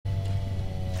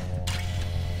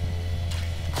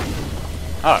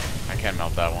Oh, I can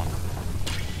melt that one.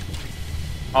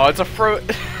 Oh, it's a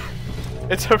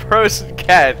it's a frozen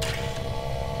cat.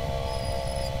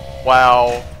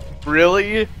 Wow.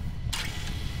 Really?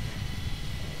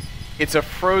 It's a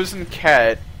frozen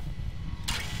cat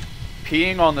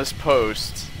peeing on this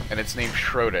post, and it's named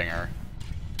Schrodinger.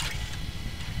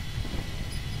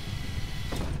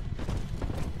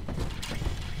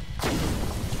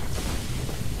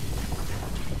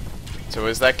 So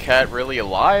is that cat really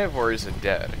alive, or is it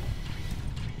dead?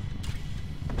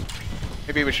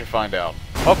 Maybe we should find out.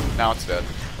 Oh, now it's dead.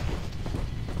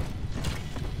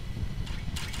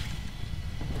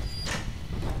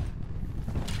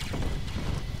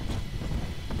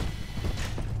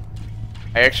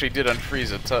 I actually did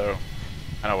unfreeze it too.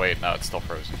 Oh no, wait, no, it's still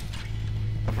frozen.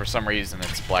 But for some reason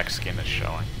its black skin is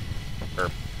showing. Or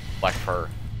black fur.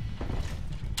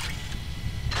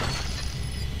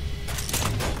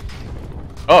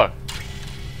 Oh!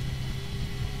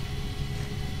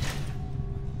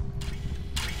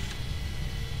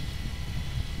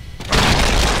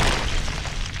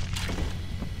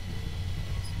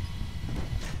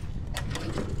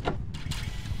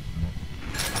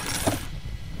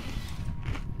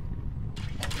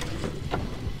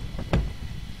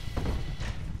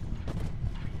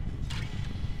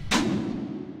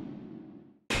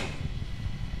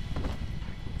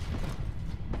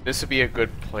 This would be a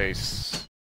good place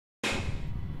to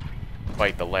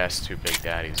fight the last two big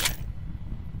daddies.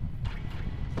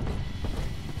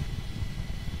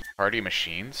 Party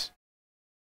machines?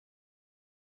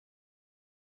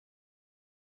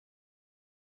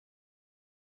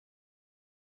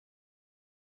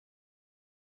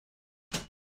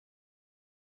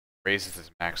 Raises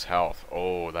his max health.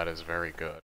 Oh, that is very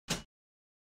good.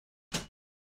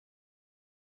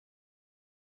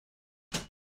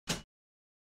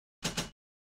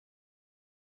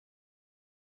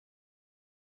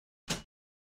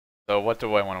 So what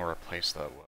do I want to replace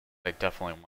that with? I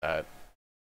definitely want that.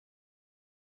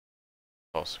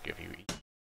 Also give you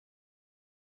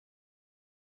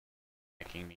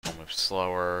making me move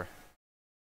slower.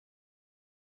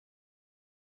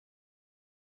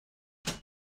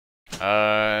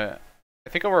 I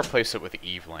think I'll replace it with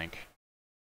Eve Link.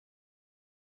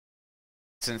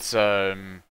 Since I'll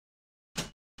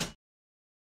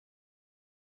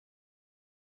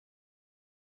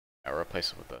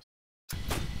replace it with this.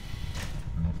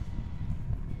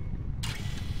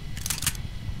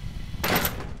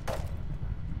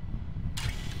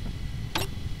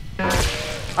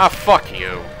 Ah, fuck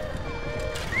you.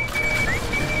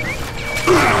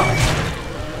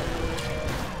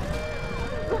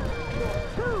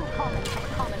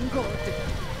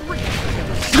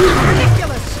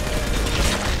 Ridiculous!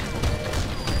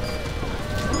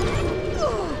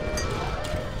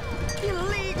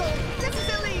 Illegal! This is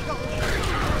illegal!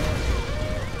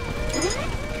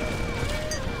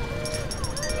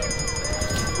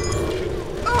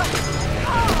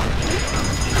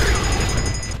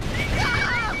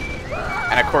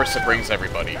 And of course it brings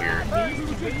everybody here.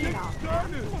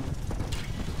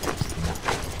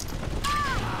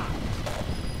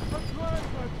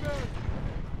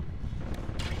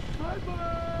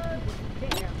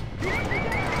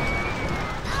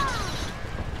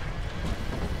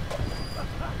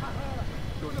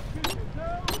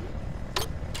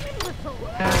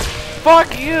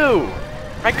 Fuck you!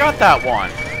 I got that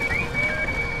one!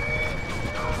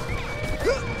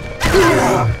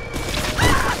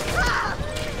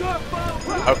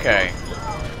 Okay.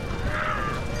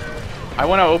 I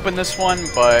want to open this one,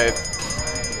 but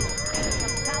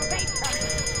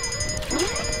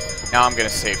now I'm gonna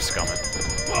save Scummit.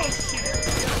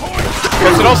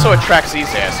 Because it also attracts these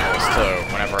assholes too,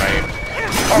 whenever I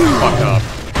fuck up.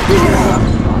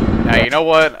 Now, you know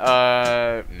what?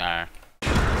 Nah.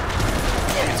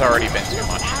 It's already been too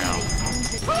much now.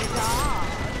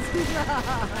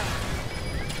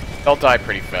 They'll die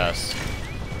pretty fast.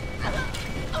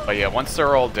 But yeah, once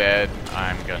they're all dead,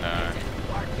 I'm gonna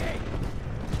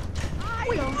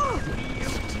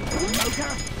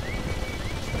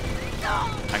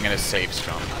save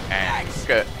Scum. And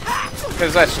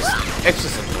because that's just, it's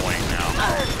just annoying now.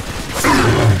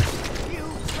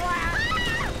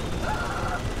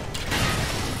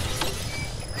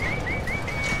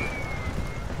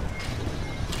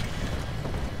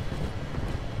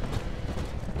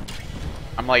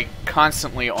 I'm like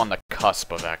constantly on the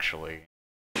cusp of actually.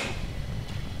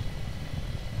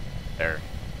 There.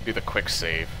 Do the quick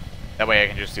save. That way I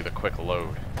can just do the quick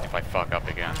load if I fuck up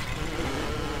again.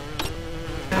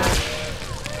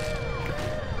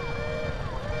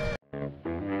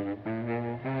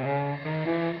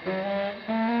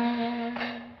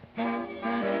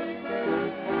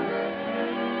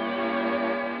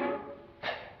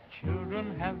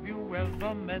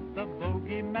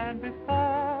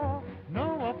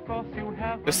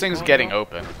 This thing's getting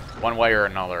open, one way or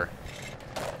another.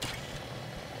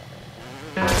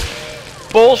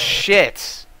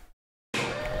 Bullshit!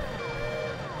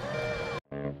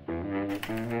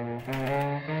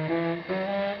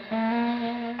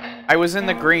 I was in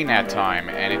the green that time,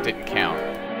 and it didn't count.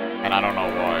 And I don't know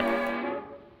why.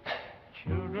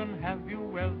 Children, have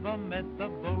you ever met the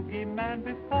bogeyman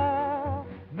before?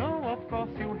 No, of course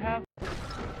you have.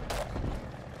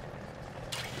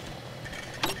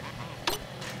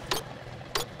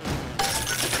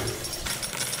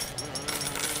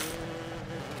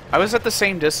 I was at the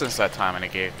same distance that time, and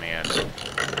it gave me it.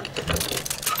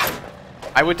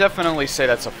 I would definitely say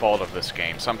that's a fault of this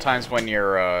game. Sometimes when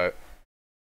you're,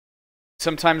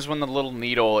 sometimes when the little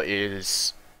needle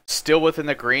is still within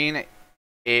the green,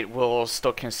 it will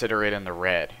still consider it in the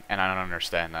red, and I don't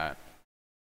understand that.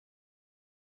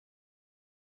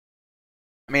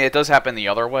 I mean, it does happen the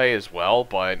other way as well,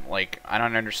 but, like, I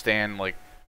don't understand, like,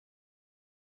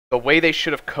 the way they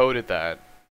should have coded that.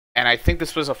 And I think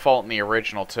this was a fault in the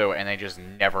original, too, and they just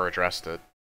never addressed it.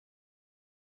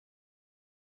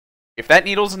 If that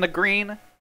needle's in the green,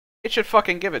 it should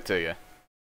fucking give it to you.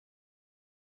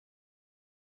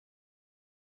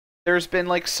 There's been,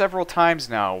 like, several times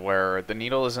now where the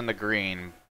needle is in the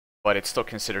green, but it still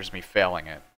considers me failing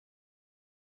it.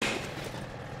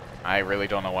 I really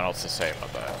don't know what else to say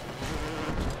about that.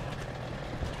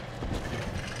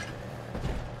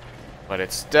 But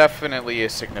it's definitely a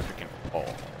significant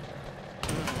fault.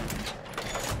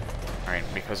 Alright,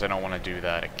 because I don't want to do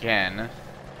that again.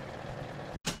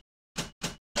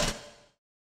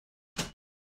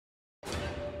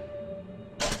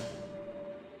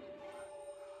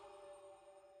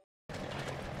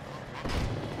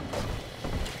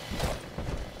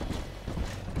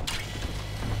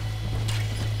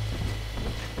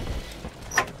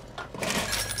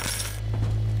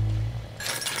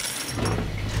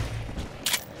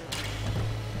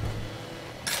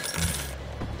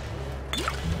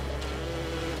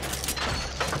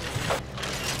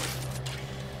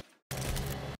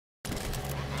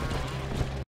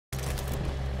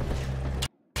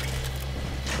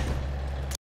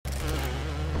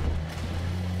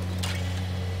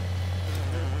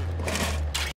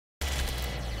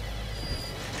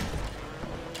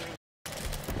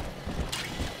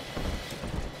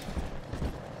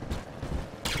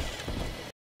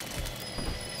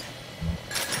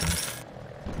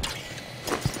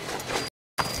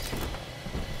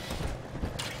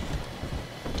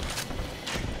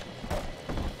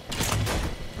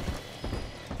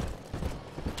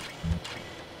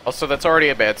 Also, that's already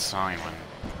a bad sign when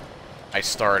I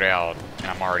start out and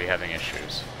I'm already having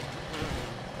issues.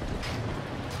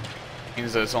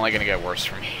 Means that it's only gonna get worse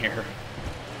from here.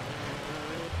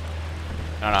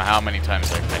 I don't know how many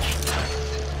times I've mentioned that.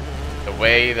 The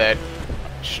way that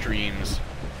streams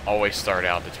always start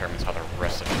out determines how the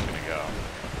rest of it's gonna go.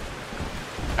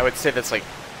 I would say that's like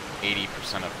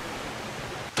 80% of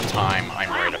the time I'm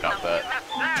right about that.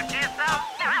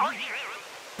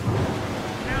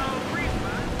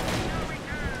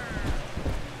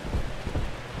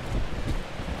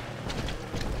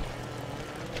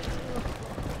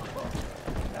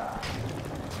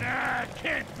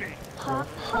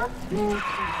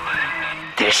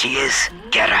 There she is.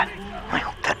 Get her. I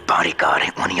hope that bodyguard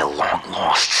ain't one of your long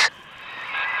losts.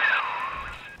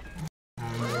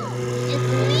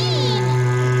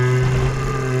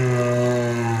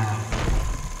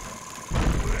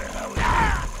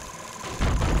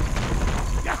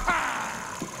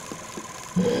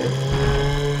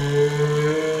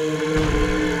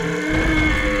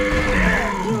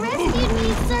 You rescued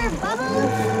me, Sir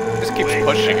Bubbles. Just keeps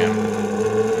pushing him.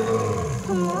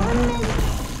 Come on, Miss.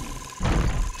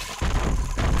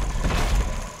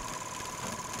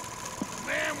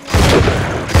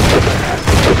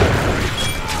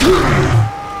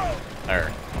 There.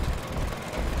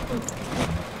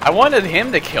 I wanted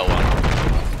him to kill him.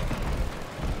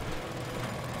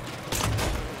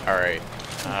 Alright.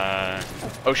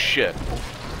 Oh shit.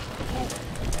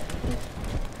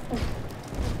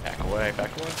 Back away,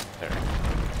 back away. There.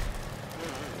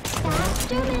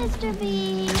 Faster, Mr.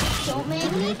 B. Don't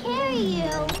make me carry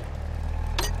you.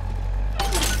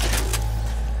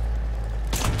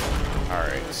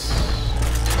 Alright.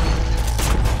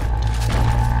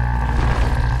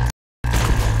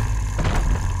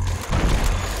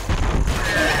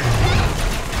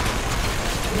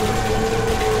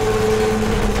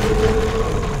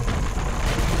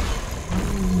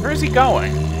 Where is he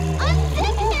going?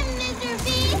 Unzip him, Mr. B.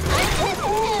 Unzip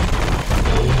him.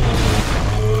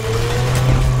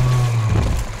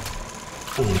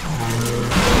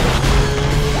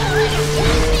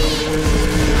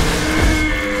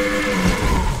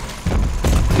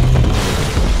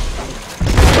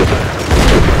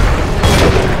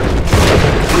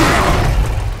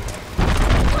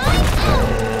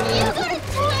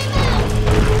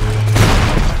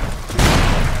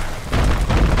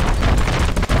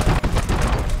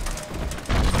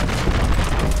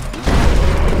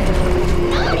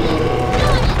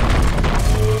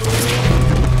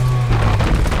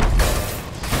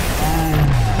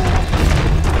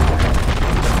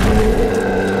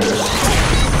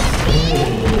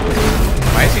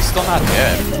 he's still not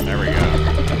dead. There we go.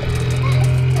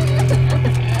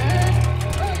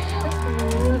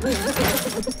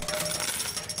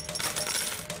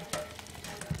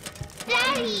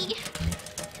 Daddy!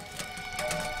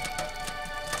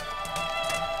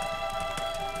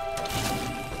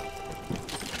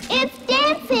 It's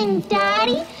dancing,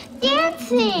 Daddy!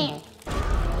 Dancing!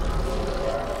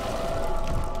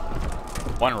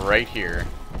 One right here.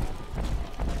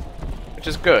 Which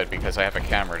is good, because I have a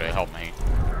camera to help me.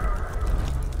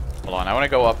 Hold on, I want to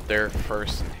go up there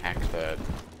first and hack that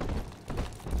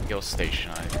heal station.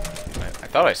 I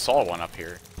thought I saw one up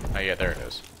here. Oh yeah, there it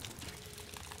is.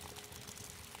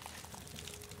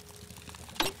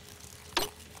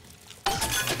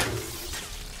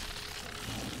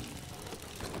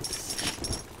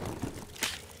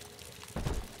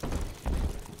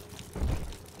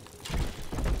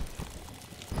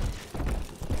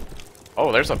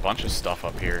 Oh, there's a bunch of stuff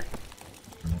up here.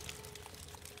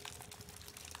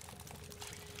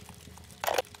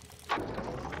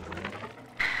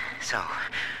 So,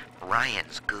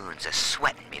 Ryan's goons are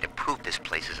sweating me to prove this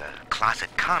place is a closet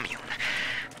commune.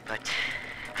 But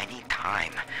I need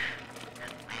time.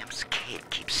 That Lamb's kid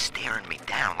keeps staring me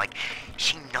down like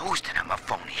she knows that I'm a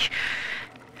phony.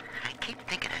 I keep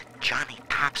thinking of Johnny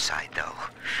Topside, though.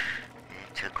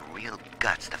 It took real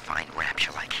guts to find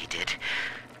Rapture like he did.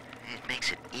 It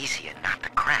makes it easier not to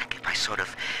crack if I sort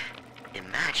of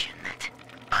imagine that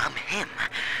I'm him.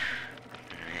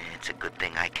 It's a good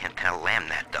thing I can't tell Lamb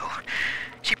that, though.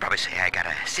 She'd probably say I got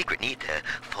a secret need to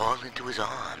fall into his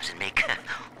arms and make a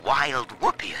wild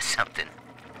whoopee or something.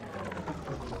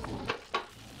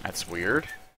 That's weird.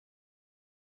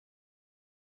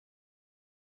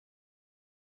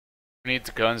 Who needs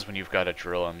guns when you've got a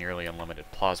drill and nearly unlimited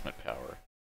plasmid power?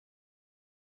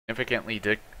 Significantly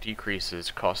decreases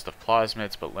cost of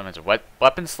plasmids, but limits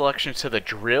weapon selection to the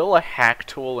drill, a hack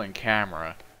tool, and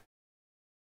camera.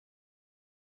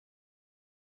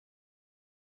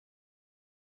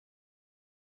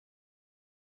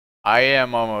 I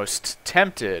am almost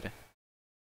tempted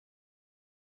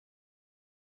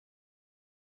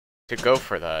to go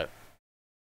for that.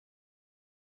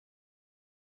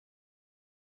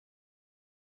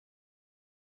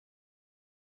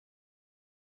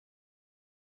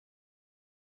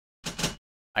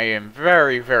 I am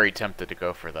very, very tempted to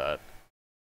go for that.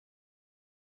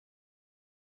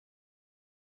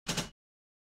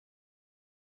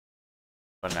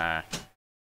 But nah.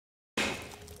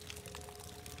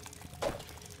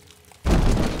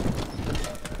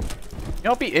 You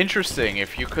know, it'd be interesting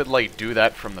if you could, like, do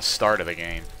that from the start of the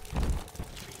game.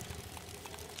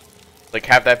 Like,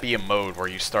 have that be a mode where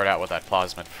you start out with that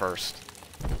plasmid first.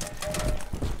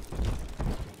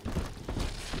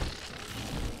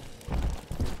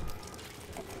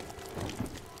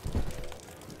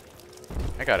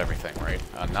 I got everything right.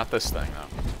 Not this thing, though.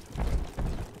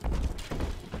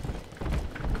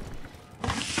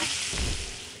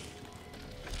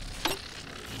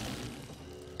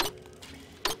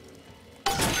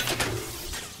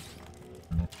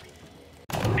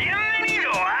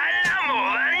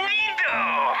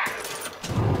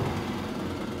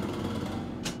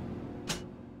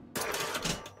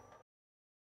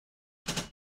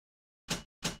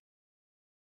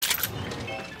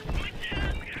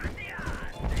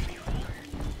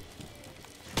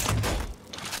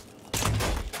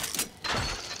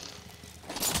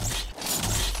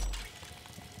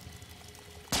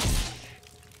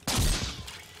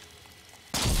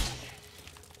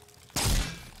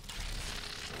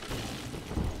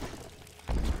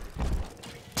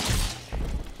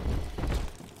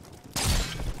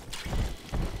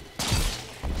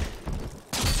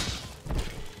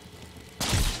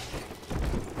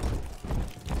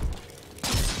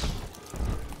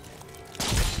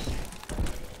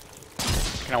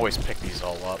 I can always pick these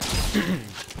all up.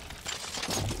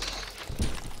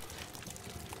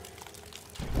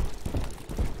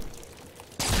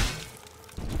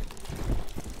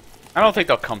 I don't think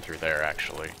they'll come through there,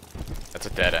 actually. That's a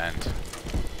dead end.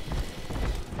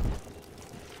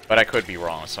 But I could be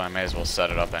wrong, so I may as well set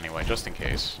it up anyway, just in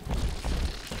case.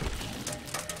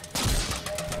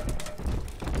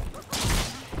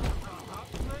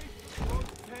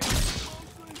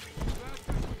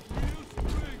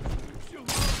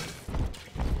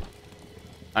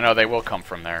 I know, they will come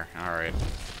from there. Alright.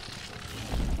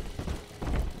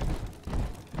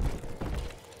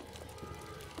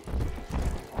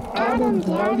 Adam,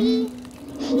 Daddy,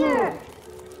 here.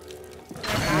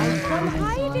 I'm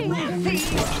hiding.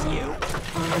 You.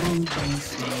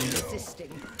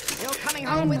 Resisting. You're coming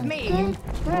home with me. Good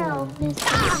girl, Miss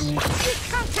You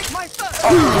can't take my phone.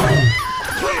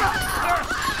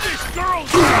 This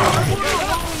girl's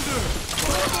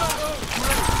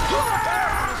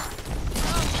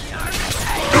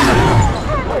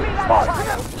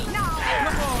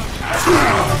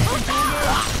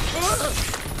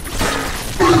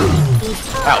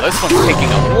Wow, this one's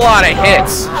taking a lot of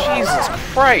hits. Jesus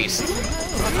Christ.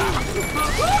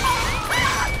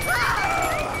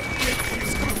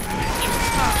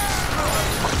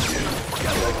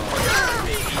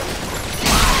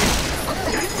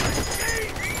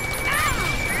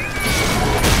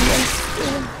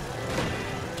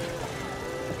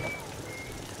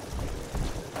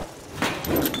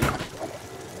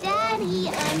 Daddy,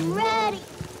 I'm ready.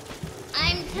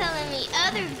 I'm telling the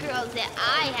other girls that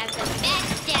I have the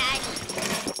best daddy.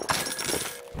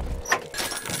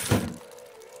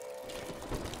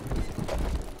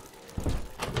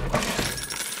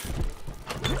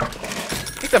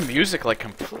 I think the music, like,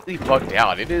 completely bugged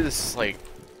out. It is, like,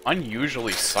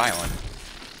 unusually silent.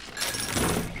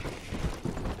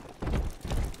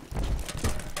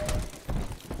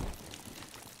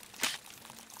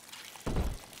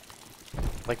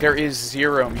 Like, there is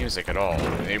zero music at all.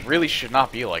 It really should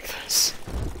not be like this.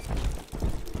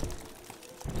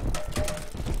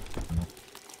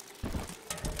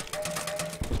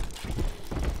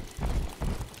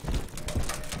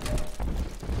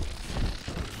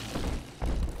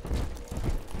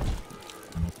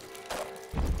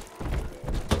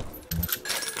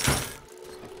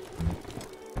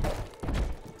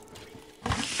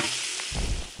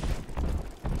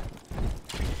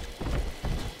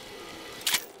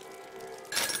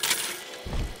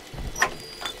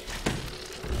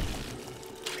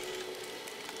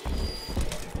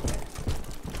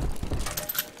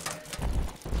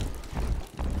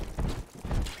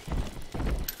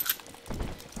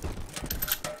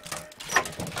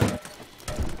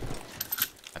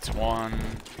 That's one.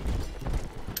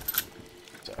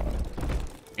 So,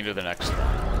 you do the next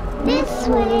one. This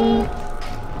way.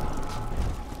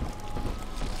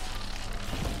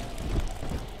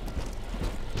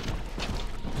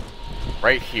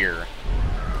 Right here.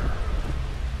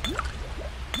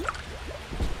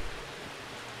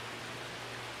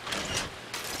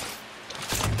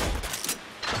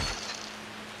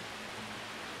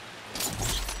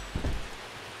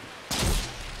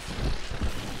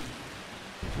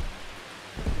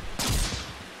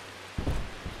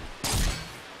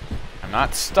 I'm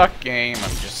not stuck, game.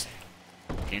 I'm just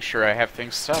making sure I have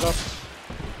things set up.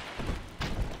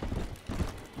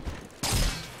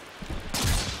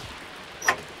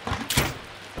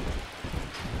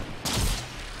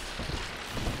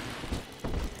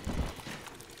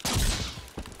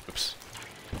 Oops.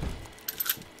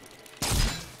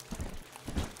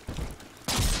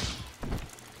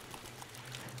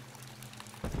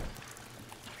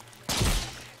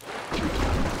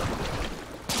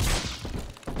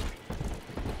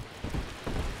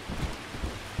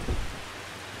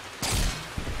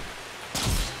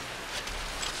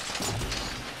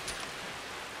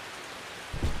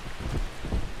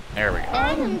 There we go.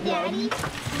 Adam, Daddy.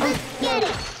 Let's get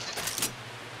it.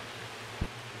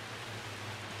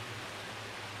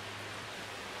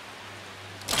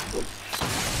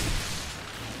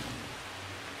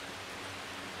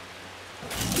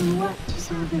 What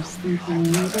does all this thinking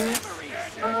need us?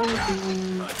 Oh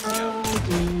dear, oh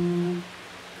dear.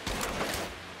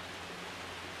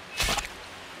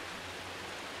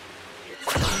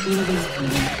 It is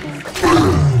painful.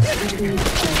 It is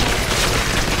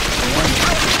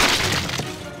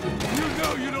You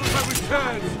know you don't have a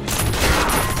chance!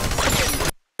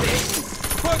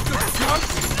 What the fuck?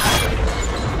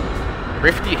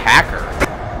 Thrifty hacker.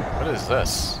 What is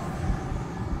this?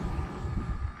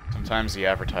 Sometimes the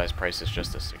advertised price is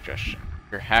just a suggestion.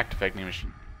 Your hacked vending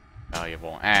machine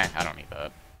valuable. I don't need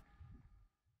that.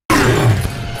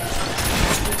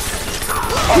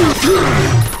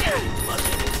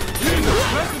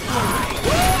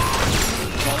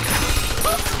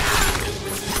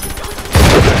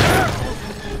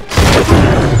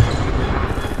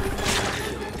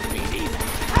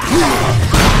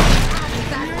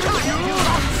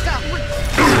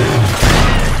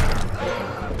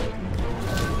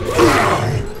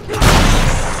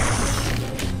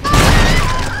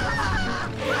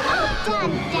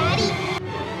 Done, Daddy.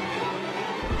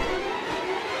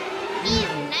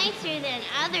 He's nicer than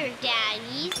other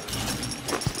daddies.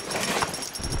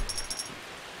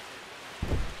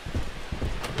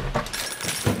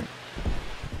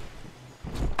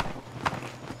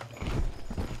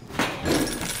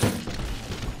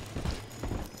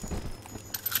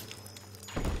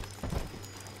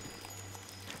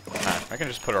 I can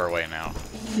just put her away now.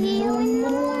 See you in the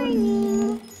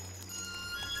morning.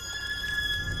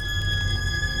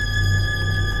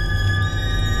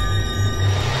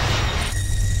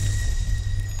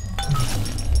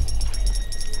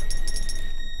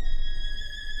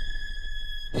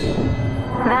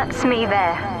 That's me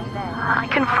there. I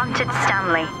confronted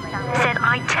Stanley, said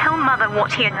I'd tell Mother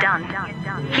what he had done.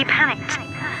 He panicked,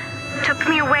 took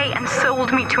me away and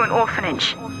sold me to an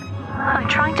orphanage. I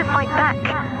tried to fight back.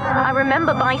 I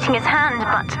remember biting his hand,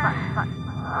 but...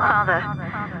 Father,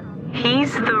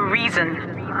 he's the reason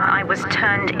I was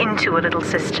turned into a little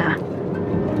sister.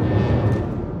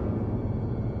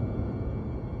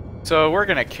 So we're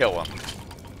gonna kill him,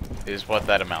 is what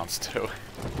that amounts to.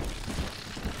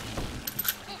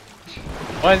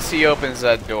 Once he opens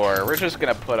that door, we're just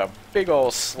gonna put a big ol'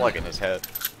 slug in his head.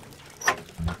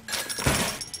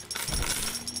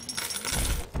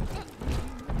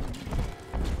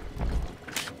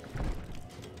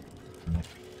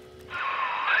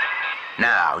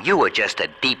 Now, you were just a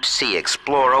deep-sea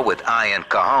explorer with iron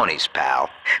cojones, pal.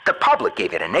 The public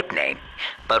gave it a nickname,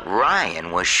 but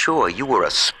Ryan was sure you were a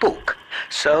spook,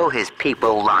 so his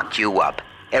people locked you up,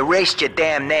 erased your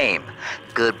damn name.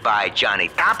 Goodbye, Johnny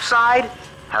Topside.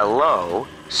 Hello,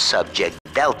 Subject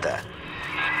Delta.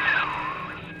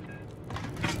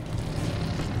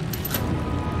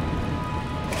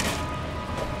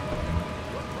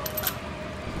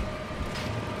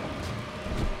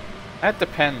 That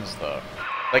depends, though.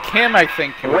 Like him, I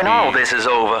think can When be... all this is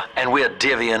over, and we're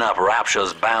divvying up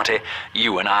Rapture's bounty,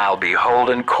 you and I'll be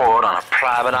holding court on a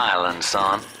private island,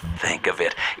 son. Think of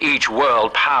it. Each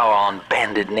world power on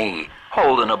bended knee,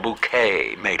 holding a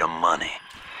bouquet made of money.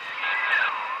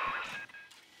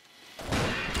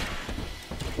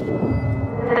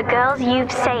 The girls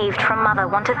you've saved from Mother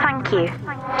want to thank you.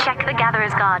 Check the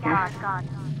Gatherer's Garden.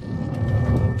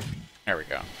 There we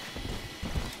go.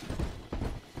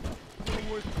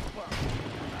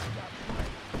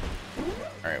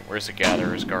 Alright, where's the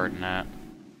Gatherer's Garden at?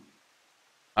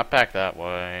 Not back that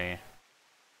way.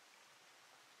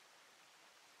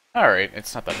 Alright,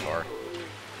 it's not that far.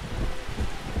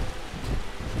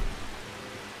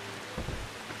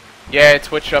 Yeah,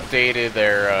 Twitch updated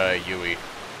their, UI.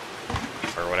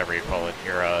 Or whatever you call it.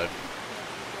 Your,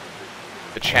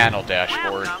 the channel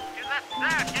dashboard.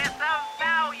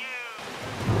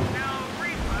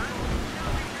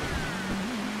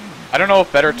 I don't know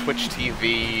if Better Twitch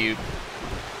TV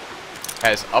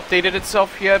has updated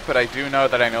itself yet, but I do know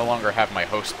that I no longer have my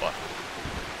host button.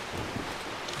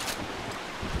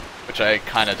 Which I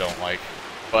kinda don't like.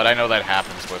 But I know that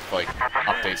happens with, like,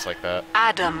 updates like that.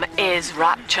 Adam is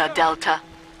Rapture Delta.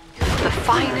 The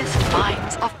finest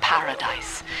minds of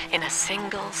paradise in a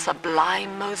single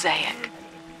sublime mosaic.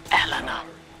 Eleanor.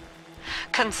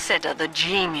 Consider the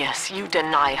genius you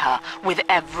deny her with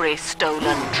every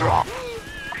stolen drop.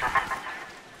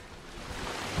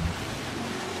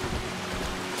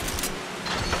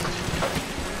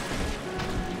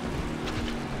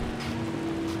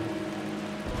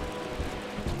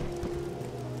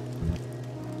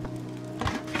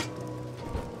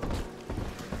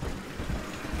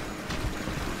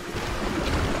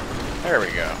 There we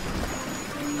go.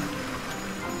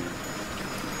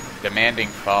 Demanding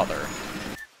father.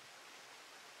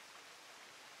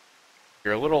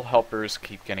 Your little helpers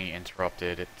keep getting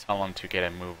interrupted. Tell them to get a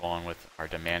move on with our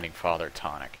demanding father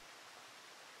tonic.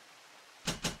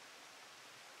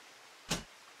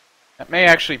 That may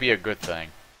actually be a good thing.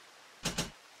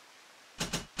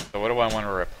 So what do I want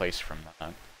to replace from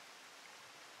that?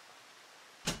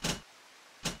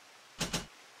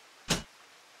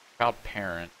 Proud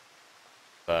parent.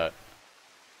 But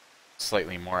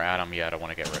slightly more Adam, yeah, I don't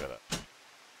want to get rid of it.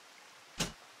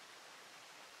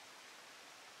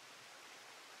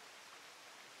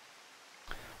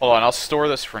 Hold on, I'll store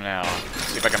this for now.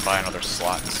 See if I can buy another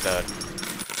slot instead.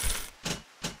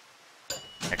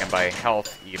 I can buy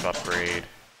health, Eve upgrade,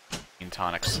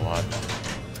 tonic slot.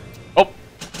 Oh!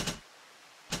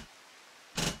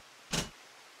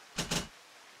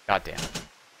 God damn it.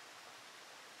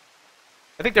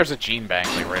 I think there's a gene bank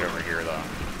like right over here though.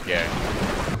 Yeah.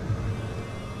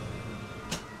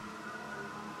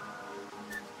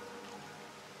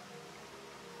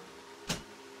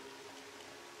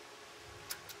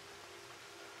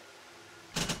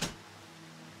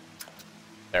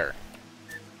 There.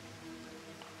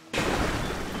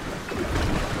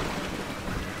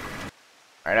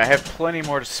 Alright, I have plenty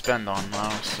more to spend on though,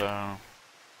 so...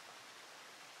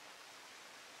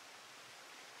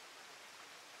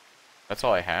 That's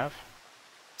all I have?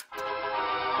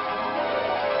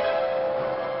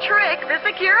 Trick the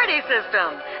security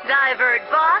system. Divert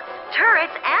bots,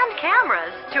 turrets, and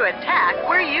cameras to attack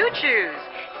where you choose.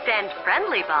 Send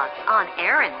friendly bots on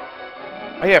errands.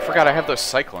 Oh yeah, I forgot I have those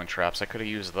cyclone traps. I could have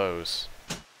used those.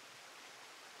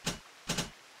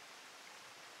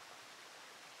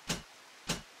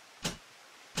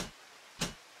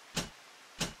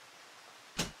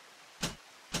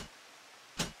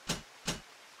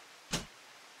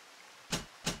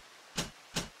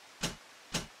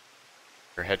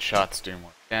 Your headshots do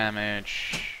more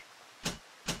damage.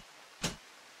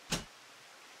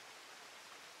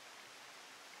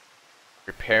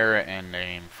 Repair and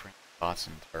name friendly bots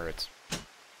and turrets.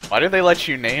 Why do they let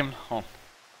you name? Oh.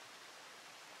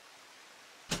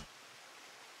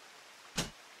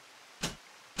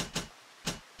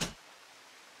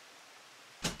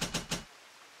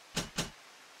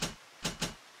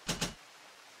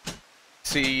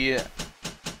 See,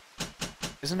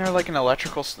 isn't there like an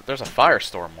electrical? There's a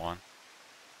firestorm one.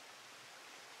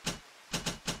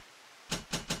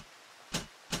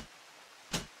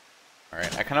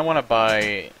 Alright, I kind of want to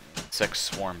buy Insect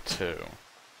Swarm 2.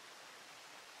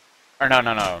 Or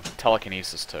no,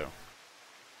 Telekinesis 2.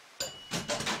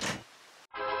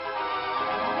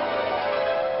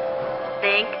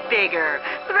 Think bigger.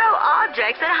 Throw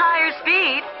objects at higher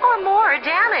speed or more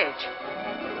damage.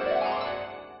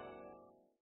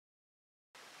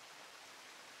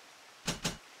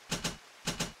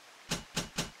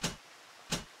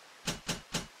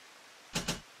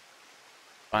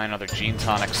 Buy another Gene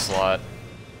Tonic slot.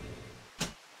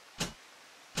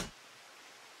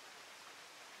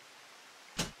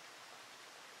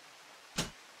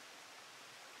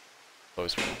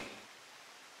 Close.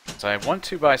 So I want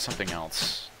to buy something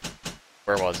else.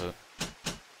 Where was it?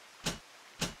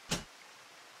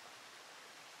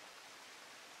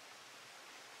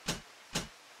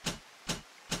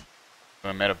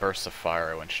 When I made a burst of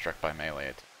fire when struck by melee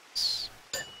attacks.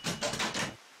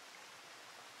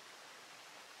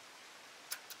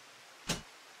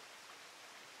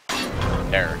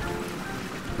 There.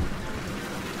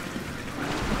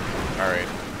 Alright.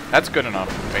 That's good enough.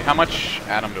 Wait, how much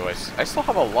Atom do I still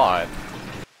have a lot.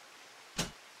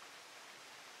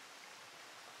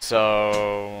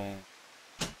 So...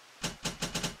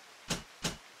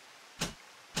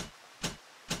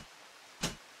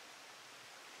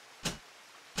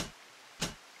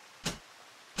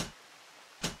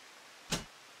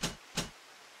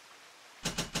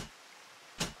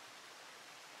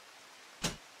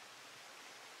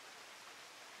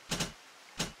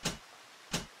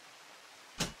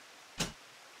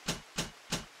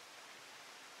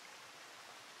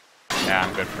 yeah,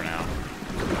 I'm good for now.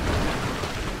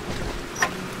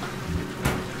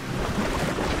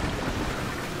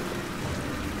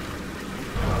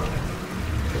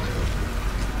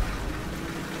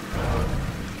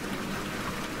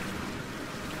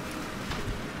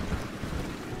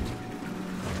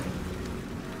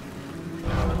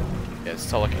 Yeah, it's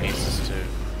Telekinesis 2,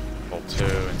 Bolt 2,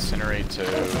 Incinerate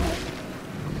 2.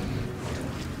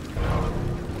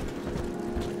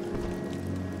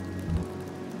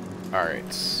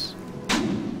 Alright,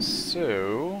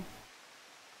 so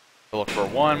I'll look for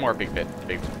one more big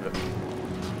daddy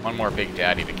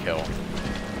to kill.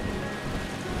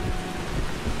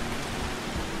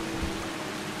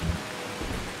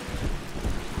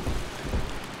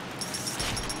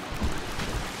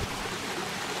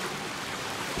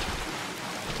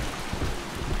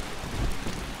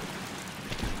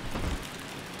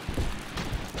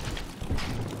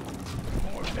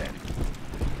 More daddy.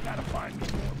 Gotta find me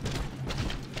more.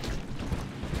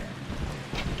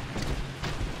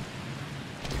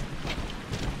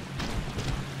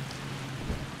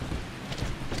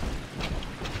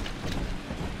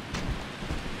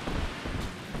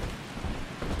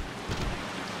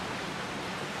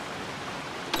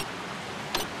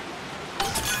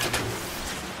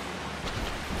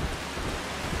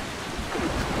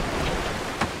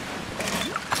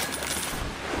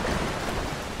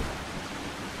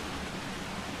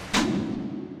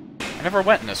 I never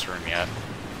went in this room yet.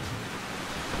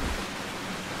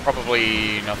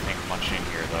 Probably nothing much in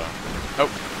here though.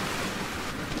 Nope.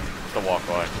 The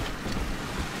walkway.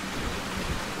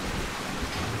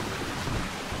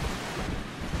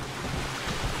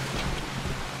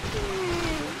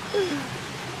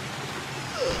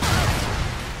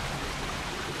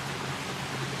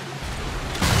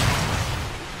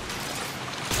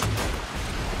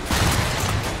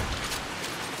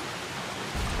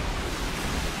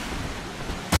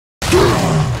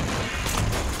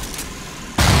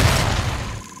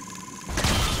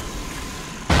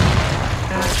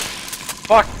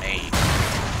 Fuck me.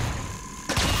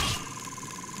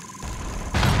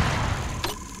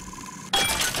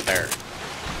 There.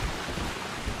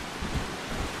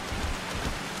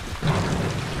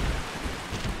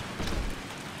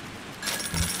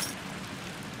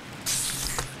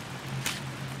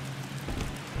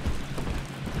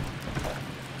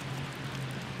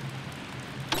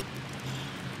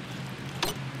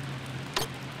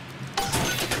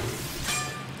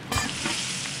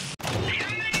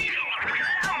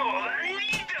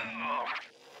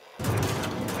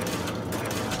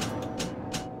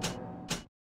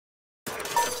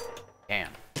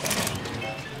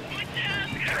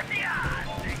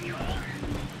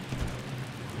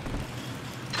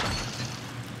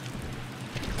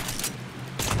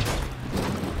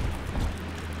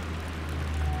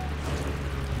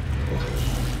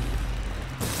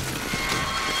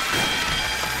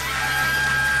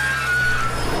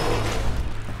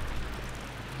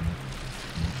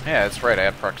 Yeah, that's right, I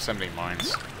have proximity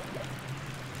mines.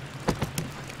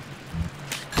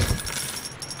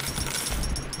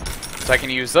 So I can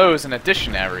use those in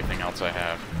addition to everything else I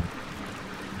have.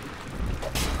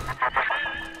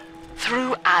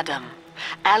 Through Adam,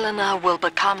 Eleanor will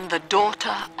become the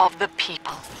daughter of the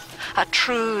people, a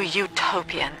true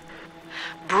utopian,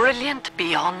 brilliant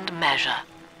beyond measure,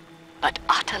 but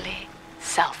utterly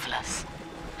selfless.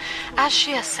 As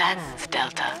she ascends,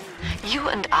 Delta, you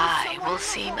and I will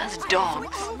seem as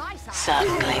dogs,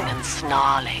 circling and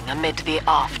snarling amid the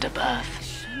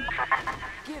afterbirth.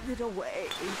 Give it away.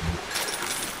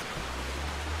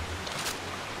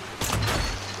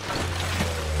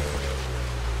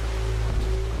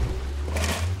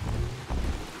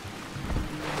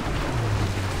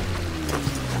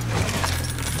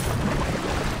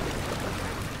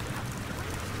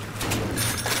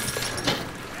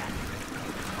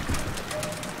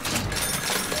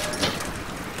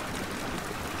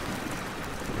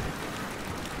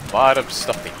 A lot of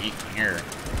stuff to eat in here.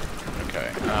 Okay,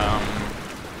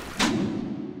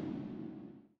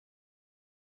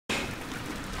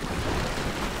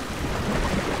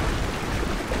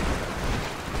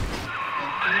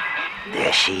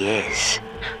 There she is.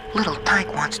 Little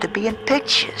Tyke wants to be in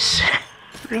pictures.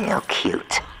 Real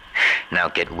cute. Now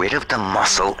get rid of the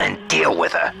muscle and deal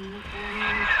with her.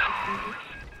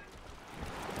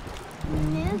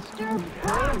 Mr.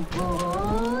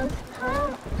 Bubbles,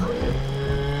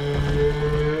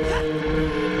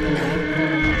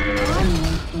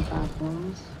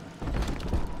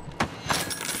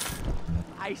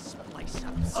 I splice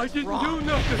up. I didn't do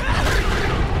nothing.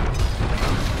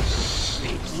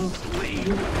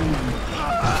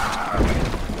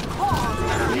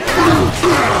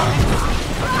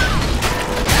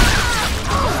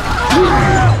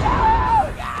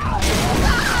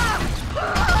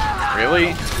 really?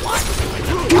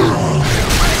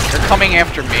 You're coming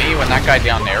after me when that guy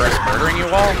down there is murdering you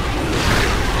all?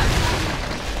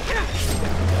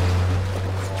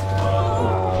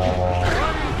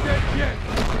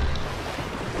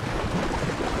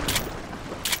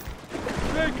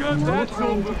 That's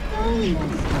over.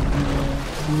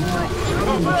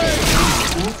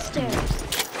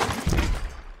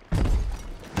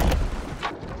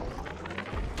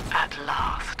 At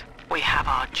last, we have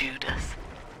our Judas.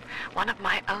 One of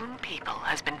my own people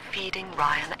has been feeding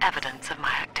Ryan evidence of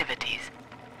my activities,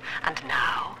 and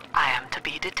now I am to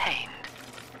be detained.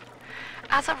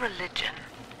 As a religion,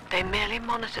 they merely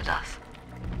monitored us,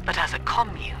 but as a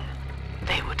commune,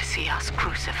 they would see us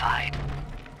crucified.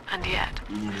 And yet,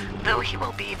 though he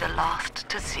will be the last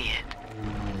to see it,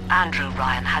 Andrew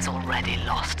Ryan has already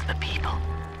lost the people.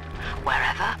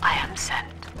 Wherever I am sent,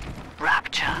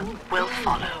 rapture will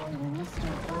follow.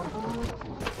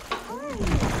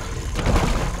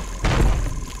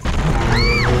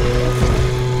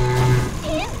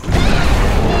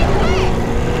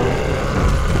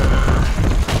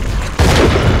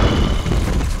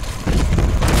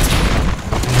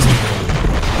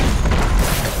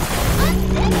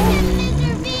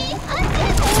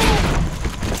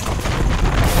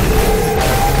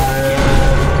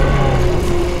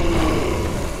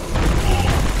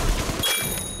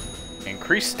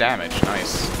 Increased damage,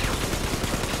 nice.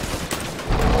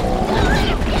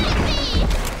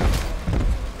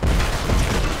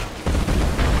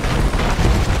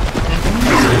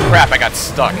 Crap, I got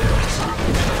stuck.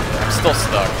 I'm still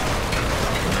stuck.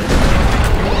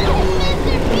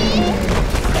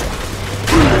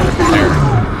 There.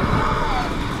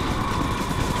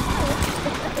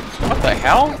 What the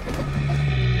hell?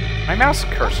 My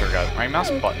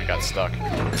mouse button got stuck.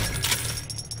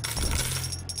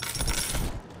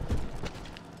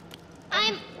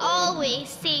 I'm always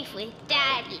safe with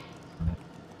Daddy.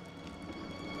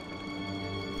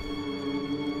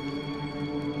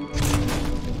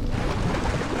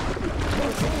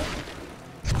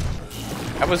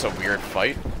 That was a weird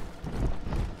fight.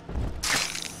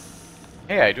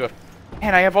 Hey, I do have...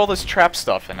 Man, I have all this trap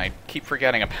stuff and I keep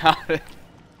forgetting about it.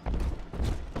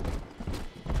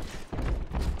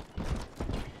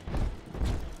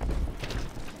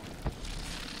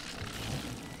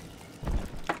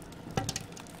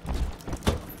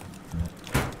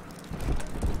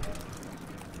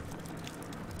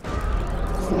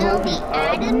 Smell the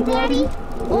Adam, Daddy?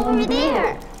 Over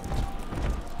there.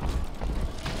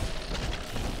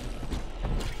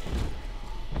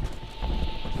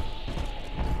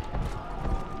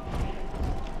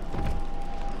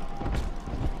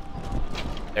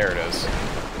 There it is.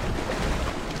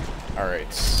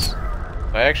 Alright. So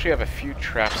I actually have a few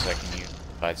traps I can use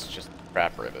besides just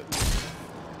trap rivet.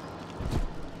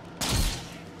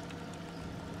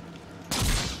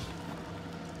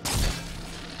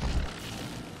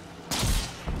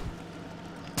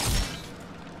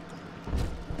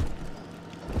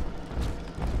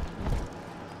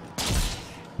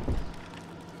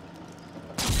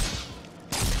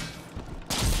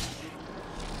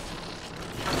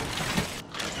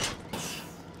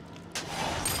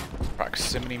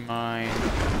 proximity mine.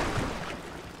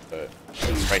 But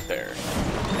it's right there.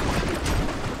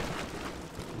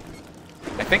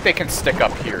 I think they can stick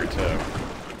up here too.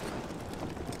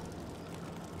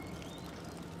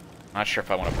 Not sure if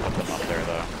I want to put them up there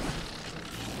though.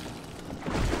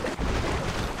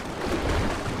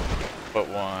 Put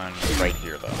one right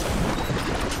here though.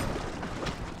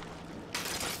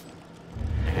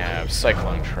 I have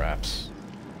cyclone traps.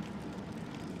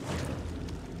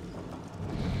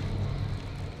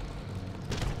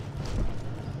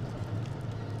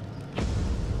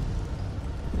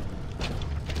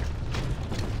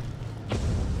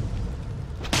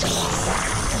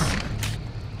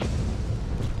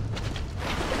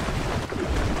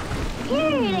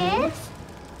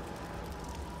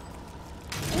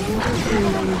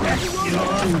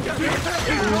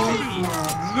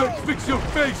 Let's fix your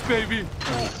face, baby!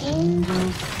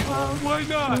 Why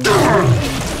not?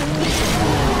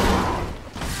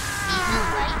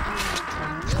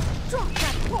 Drop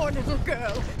that poor little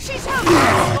girl. She's hungry.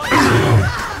 What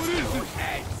is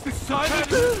this? The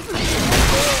silence?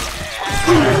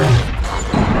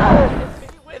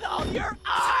 With all your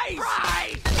eyes!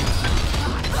 Surprise!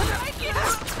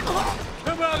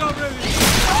 Come out already!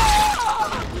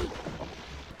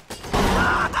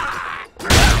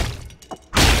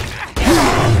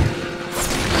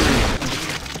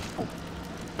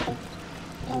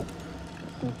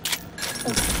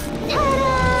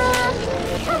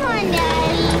 Come on,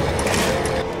 Daddy.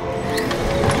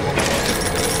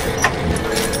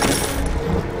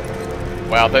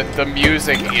 Wow, the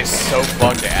music is so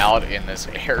bugged out in this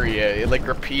area. It like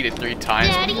repeated 3 times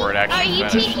Daddy, before it actually are you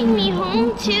finished. taking me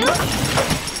home too?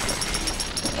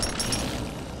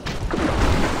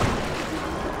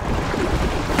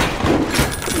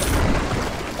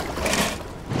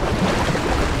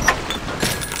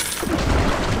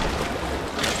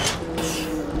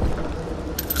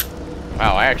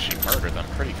 Wow, I actually murdered them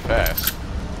pretty fast.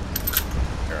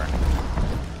 Sure.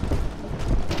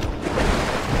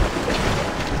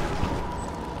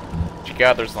 She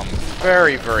gathers them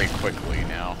very, very quickly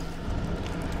now.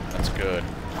 That's good.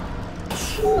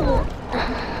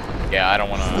 Yeah, I don't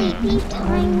want to... Sleepy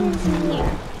time is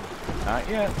near. Not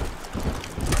yet.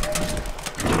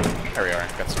 There we are.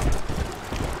 Got some.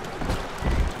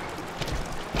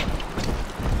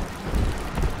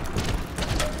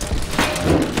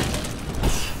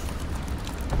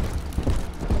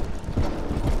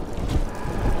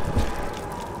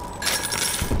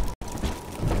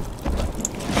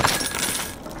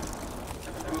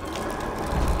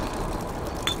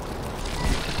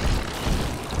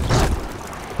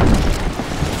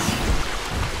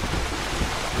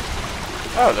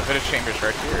 Oh, the footage chamber's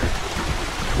right here.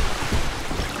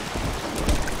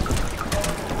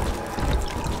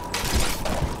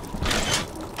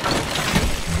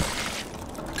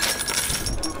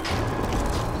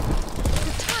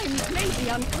 The times may be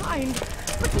unkind,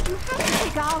 but did you have to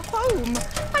take our home?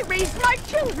 I raised my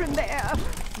children there.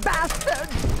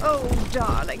 Bastards! Oh,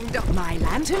 darling, my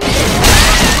lantern.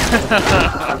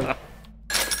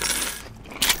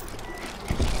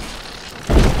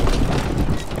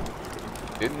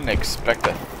 Didn't expect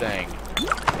a thing.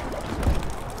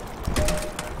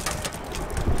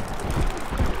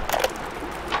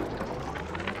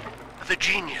 The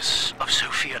genius of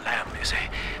Sophia Lamb is a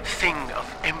thing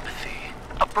of empathy,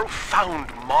 a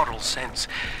profound moral sense.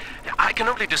 I can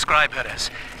only describe her as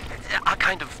a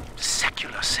kind of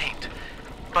secular saint.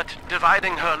 But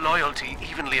dividing her loyalty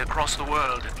evenly across the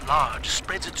world at large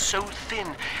spreads it so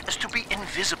thin as to be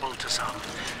invisible to some.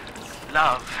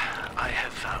 Love, I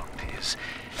have found, is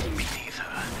beneath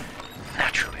her.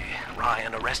 Naturally,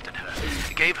 Ryan arrested her,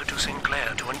 gave her to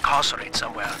Sinclair to incarcerate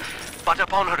somewhere. But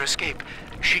upon her escape,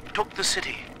 she took the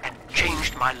city and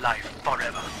changed my life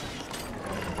forever.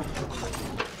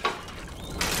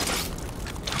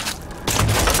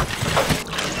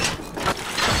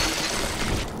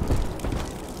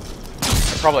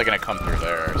 They're probably gonna come through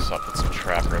there, so I'll put some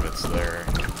trap rivets there.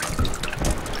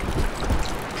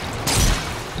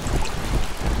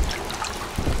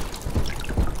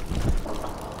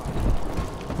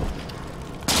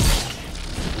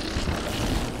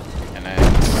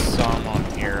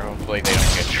 Hopefully they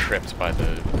don't get tripped by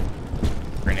the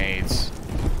grenades.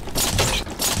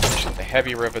 The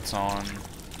heavy rivets on.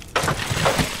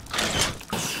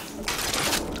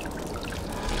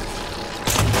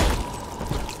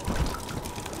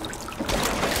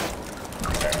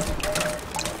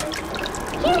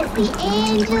 Here's the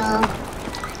angel.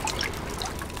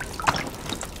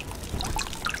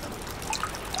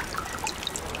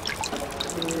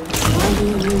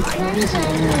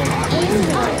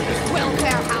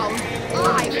 Welfare hound.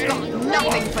 I've got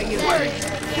nothing for you.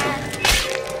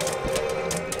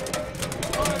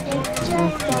 It's just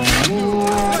a little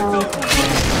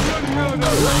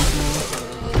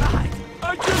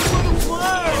I just want to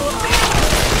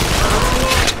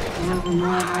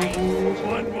play!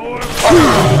 One more!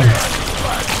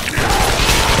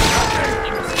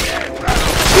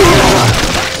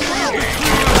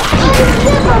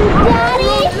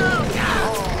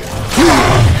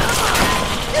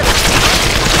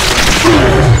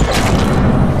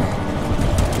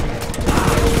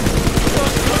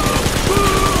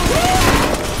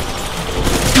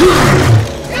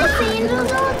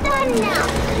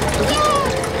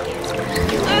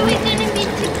 Are we gonna be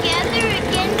together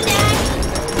again, Dad?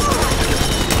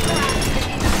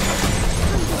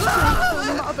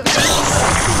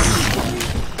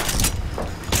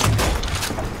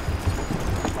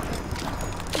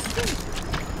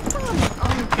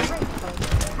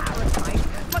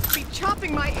 Must be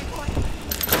chopping my...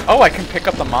 Oh, I can pick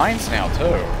up the mines now,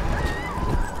 too.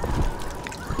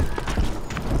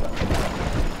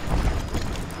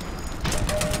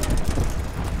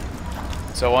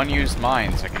 So unused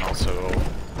mines, I can also...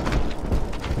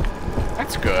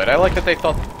 That's good. I like that they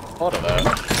thought of that.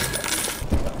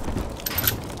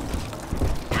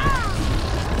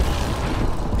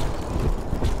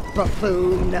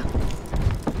 Buffoon.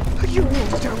 You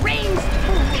deranged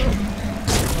fool.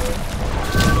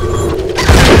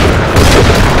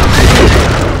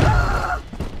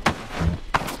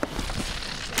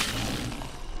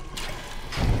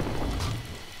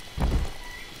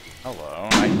 Hello,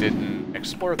 I didn't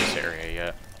explore this area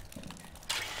yet.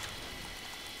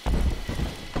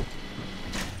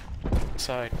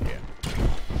 Side, yeah.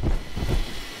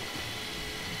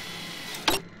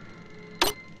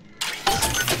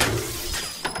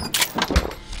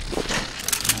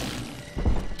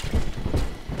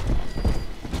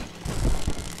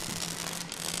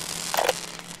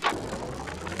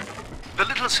 The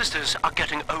little sisters are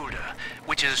getting older,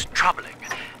 which is troubling.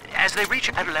 As they reach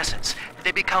adolescence,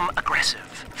 they become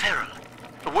aggressive, feral.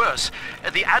 Worse,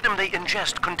 the Adam they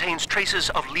ingest contains traces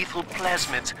of lethal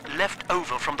plasmids left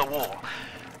over from the war.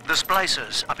 The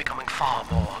splicers are becoming far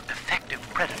more effective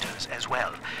predators as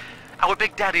well. Our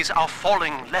big daddies are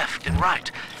falling left and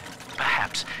right.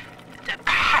 Perhaps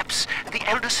the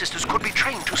elder sisters could be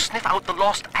trained to sniff out the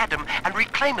lost Adam and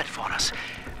reclaim it for us.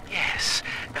 Yes,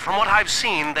 from what I've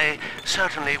seen, they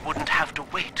certainly wouldn't have to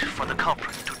wait for the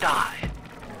culprit to die.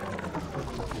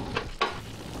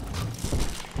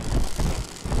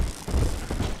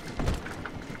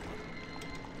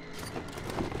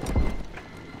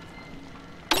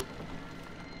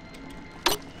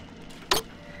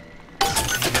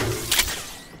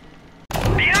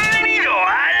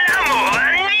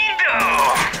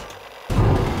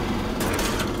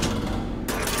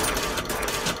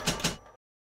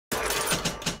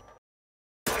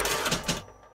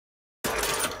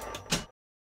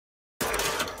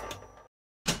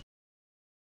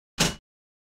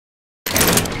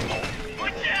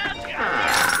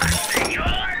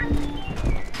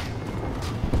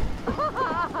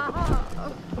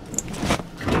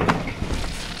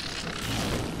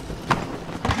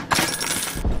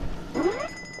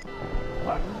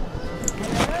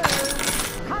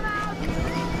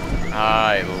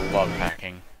 I love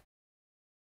hacking.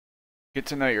 Get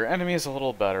to know your enemies a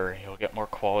little better. You'll get more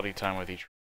quality time with each.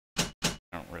 I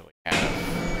don't really have any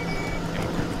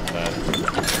proof of that.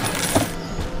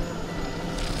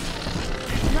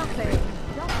 Nothing.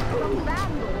 Just some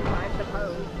vandals, I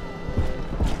suppose.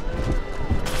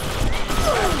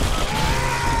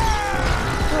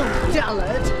 Oh,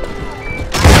 dullard.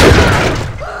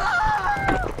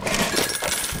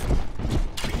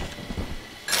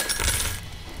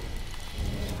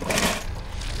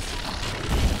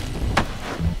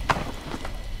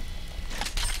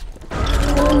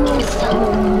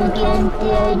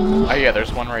 Oh yeah,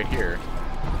 there's one right here.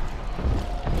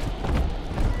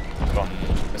 On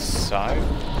this side?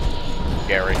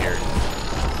 Yeah, right here.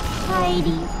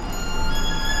 Heidi.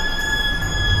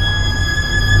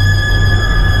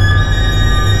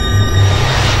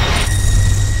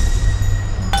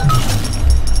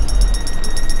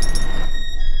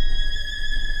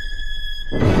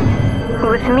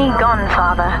 With me gone,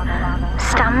 Father,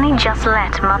 Stanley just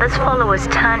let Mother's followers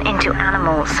turn into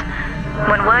animals.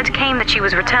 When word came that she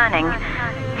was returning,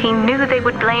 he knew they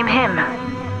would blame him.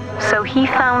 So he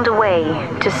found a way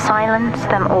to silence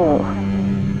them all.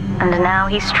 And now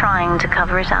he's trying to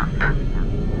cover it up.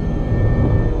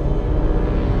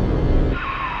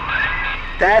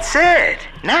 That's it.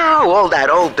 Now all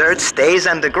that old dirt stays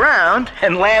underground,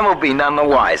 and Lamb will be none the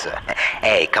wiser.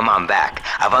 Hey, come on back.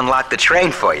 I've unlocked the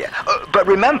train for you. But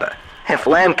remember, If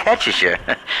Lamb catches you,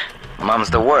 mum's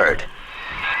the word.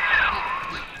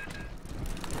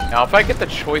 Now, if I get the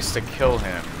choice to kill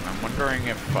him, I'm wondering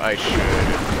if I should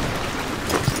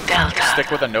Delta,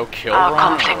 stick with a no-kill our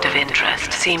run, conflict of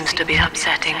interest seems to be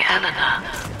upsetting Eleanor.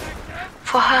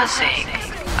 For her sake,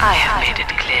 I have made it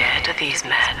clear to these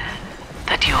men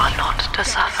that you are not to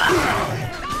suffer.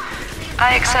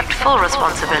 I accept full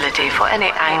responsibility for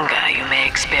any anger you may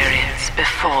experience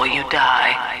before you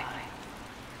die.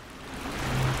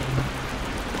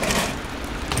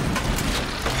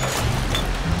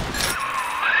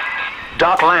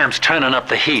 Doc Lamb's turning up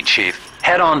the heat, Chief.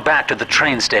 Head on back to the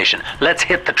train station. Let's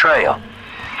hit the trail.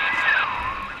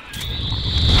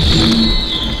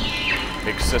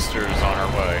 Big sister's on her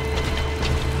way.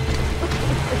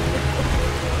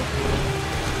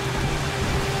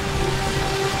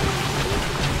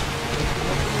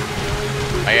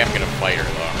 I am gonna fight her,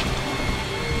 though.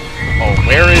 Oh,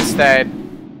 where is that...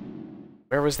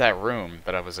 Where was that room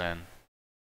that I was in?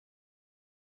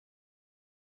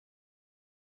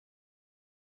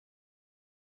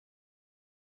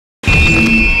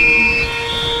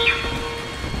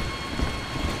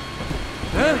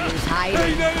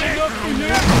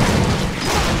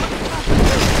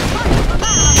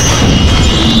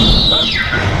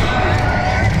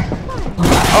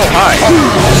 Oh, hi!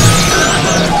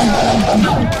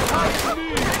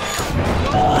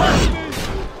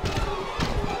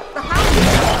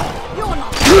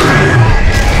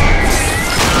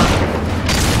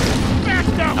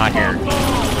 Not here.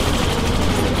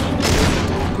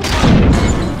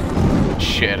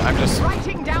 Shit, I'm just...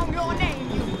 Writing down your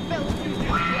name, you filthy...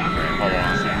 Hold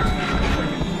on.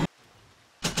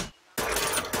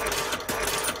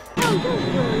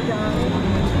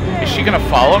 Is she gonna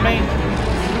follow me?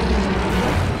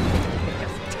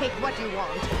 Just take what you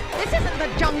want. This isn't the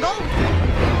jungle.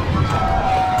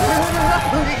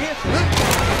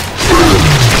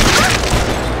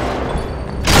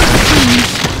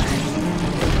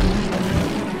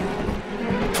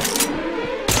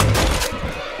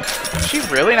 Is she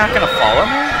really not gonna follow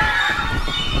me?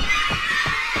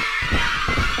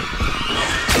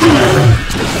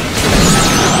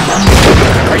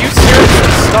 Are you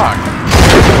seriously stuck?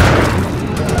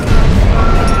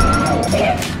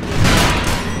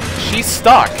 She's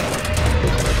stuck.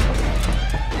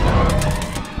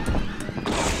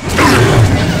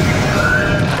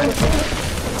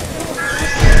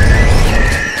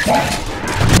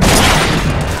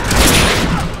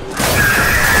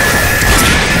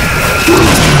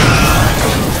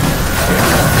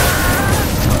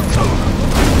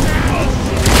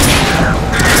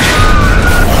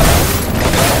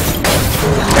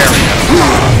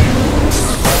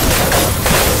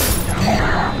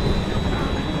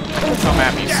 Come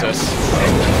at me, sis.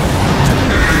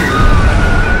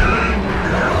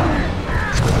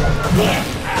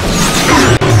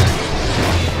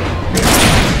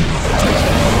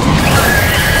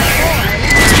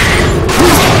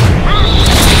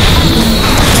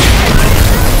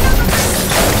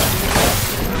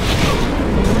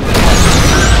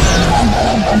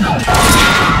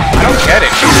 I don't get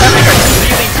it. She's having a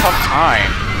really tough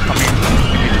time coming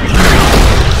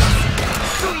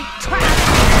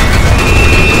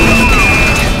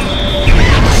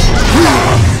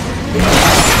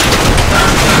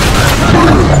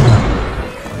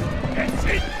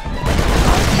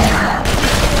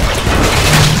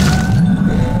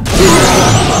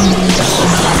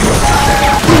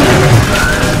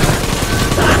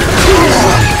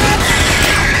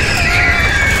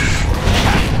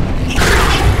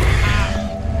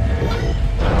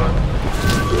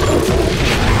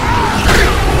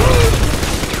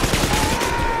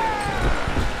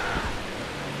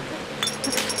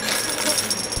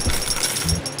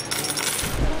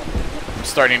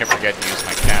starting to forget to use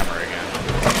my camera again.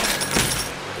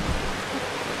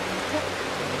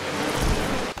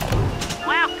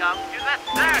 Welcome to the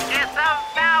circus of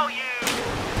value.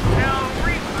 No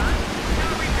refund, no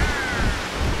return.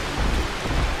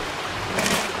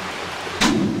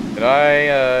 Did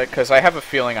I, because I have a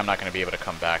feeling I'm not going to be able to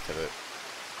come back to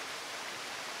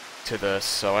this,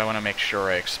 so I want to make sure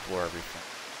I explore everything.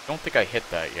 I don't think I hit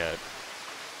that yet.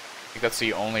 I think that's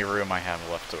the only room I have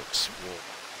left to explore.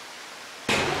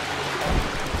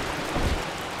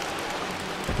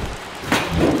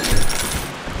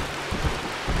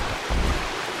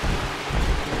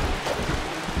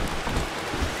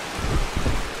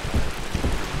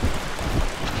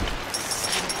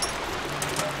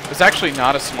 It's actually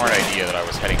not a smart idea that I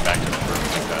was heading back to the room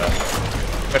like that.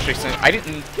 Especially since I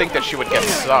didn't think that she would get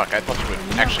stuck. I thought she would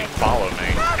actually follow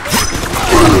me.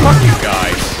 Fuck you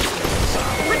guys.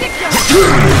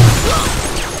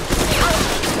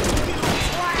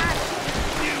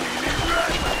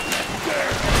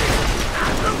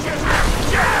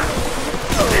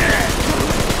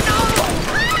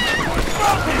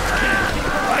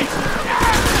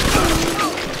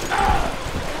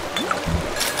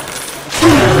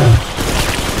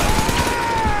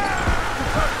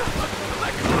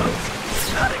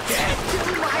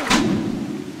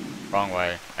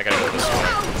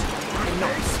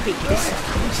 be this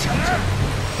something.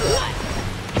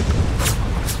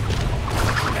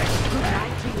 Good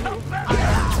night to you.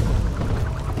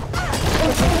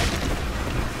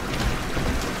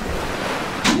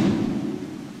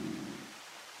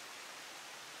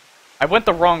 I went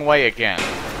the wrong way again.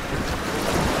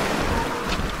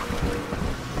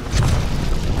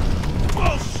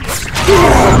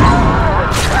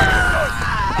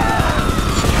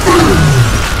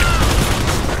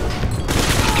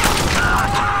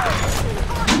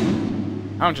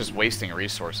 I'm just wasting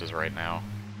resources right now.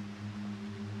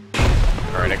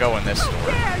 Alright, I go in this door.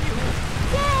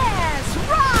 Yes,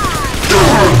 right!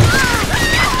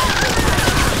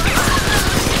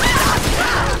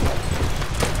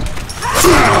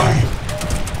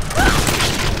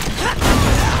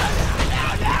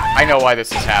 I know why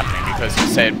this is happening, because he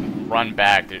said run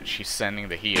back, that she's sending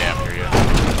the heat after you.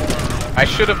 I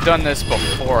should have done this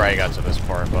before I got to this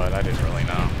part, but I didn't really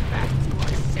know.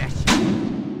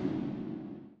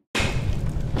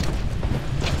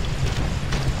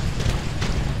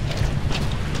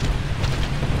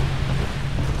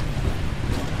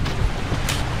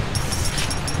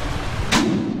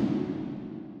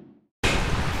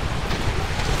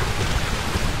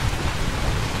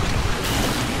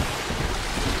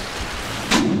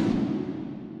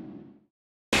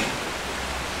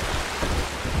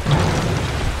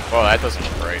 Well, that doesn't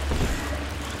look right.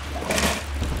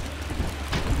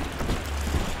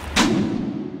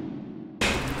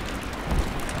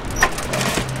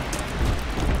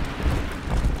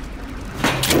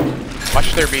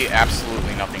 Watch there be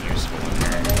absolutely nothing useful in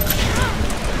here.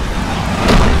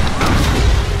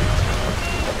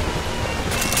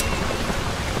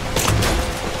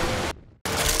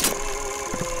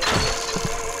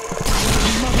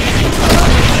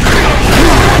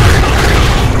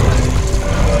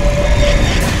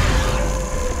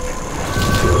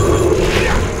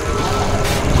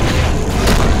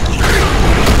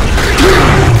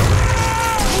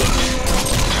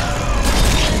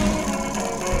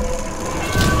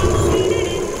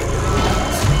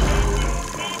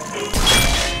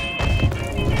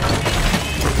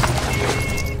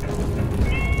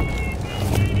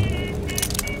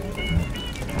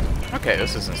 Okay,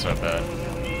 this isn't so bad.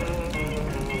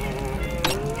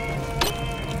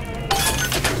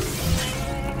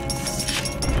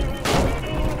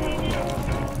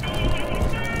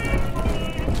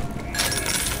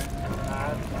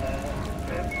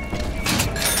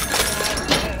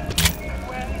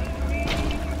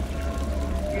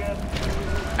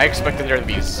 I expected there to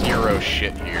be zero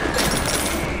shit here.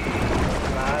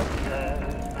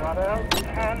 What else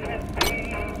can it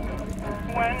be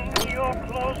when you're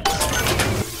close to me?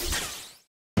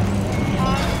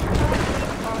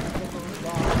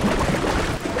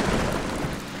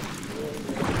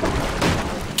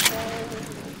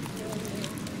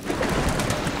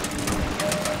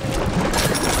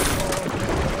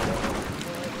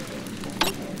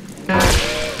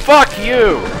 Fuck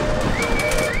you!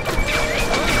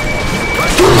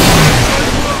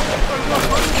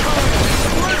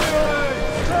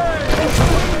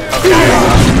 Okay.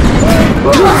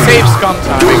 Save scum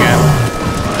time again.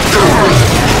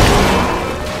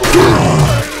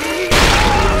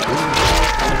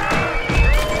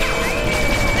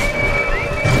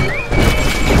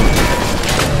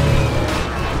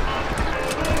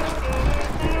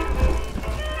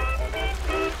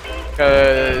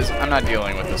 Because I'm not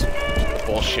dealing with this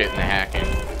bullshit and the hacking.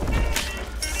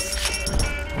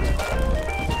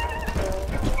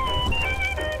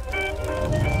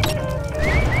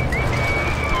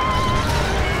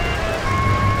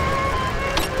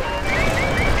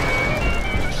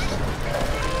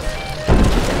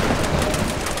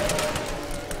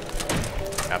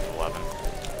 F11.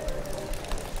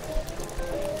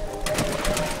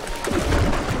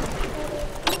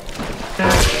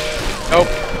 Nope.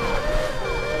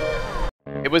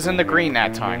 It was in the green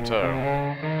that time, too.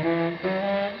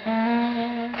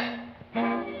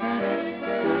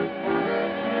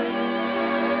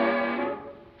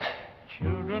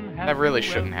 That really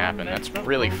shouldn't happen. That's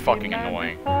really fucking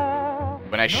annoying.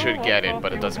 When I should get it,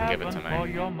 but it doesn't give it to me.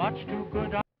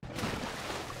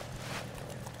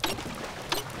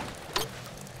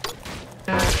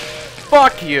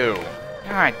 Fuck you!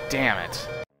 God damn it.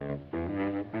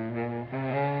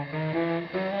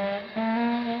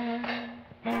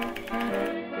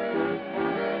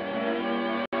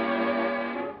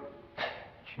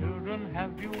 Children,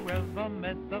 have you ever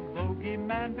met the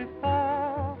bogeyman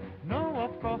before? No,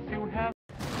 of course you have.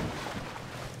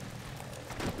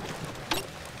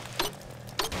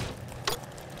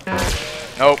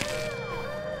 Nope.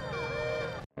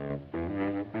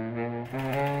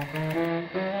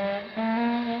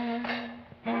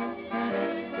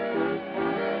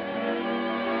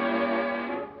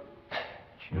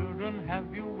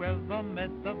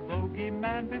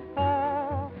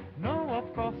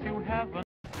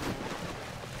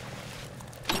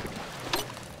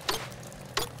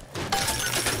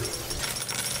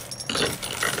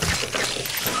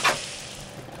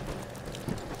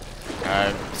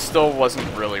 still wasn't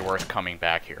really worth coming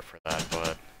back here for that,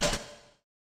 but...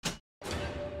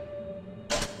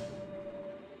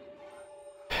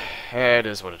 it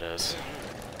is what it is.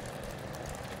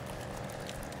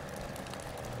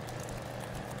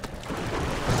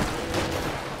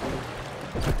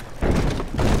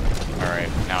 Alright,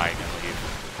 now I can leave.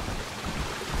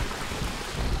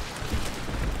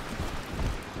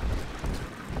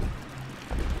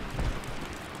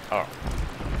 Oh.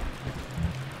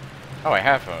 Oh, I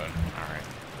have phone. Alright.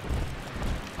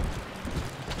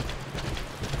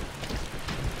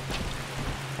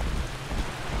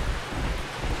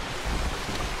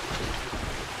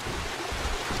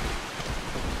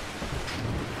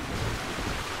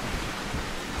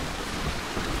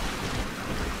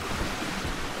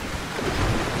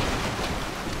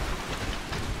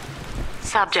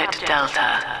 Subject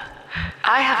Delta.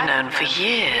 I have known for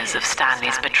years of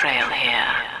Stanley's betrayal here,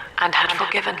 and had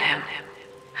forgiven him.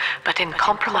 But in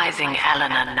compromising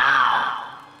Eleanor now,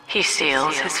 he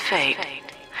seals his fate.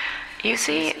 You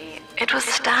see, it was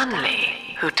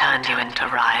Stanley who turned you into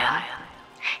Ryan.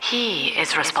 He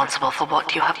is responsible for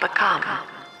what you have become.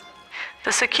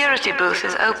 The security booth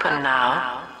is open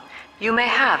now. You may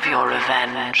have your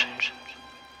revenge.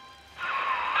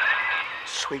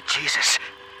 Sweet Jesus.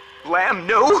 Lamb,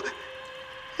 no?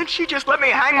 And she just let me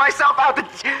hang myself out the...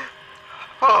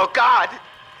 Oh, God.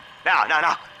 No, no,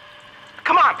 no.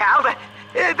 Come on, pal.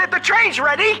 The train's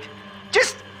ready.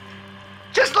 Just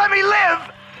let me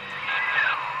live.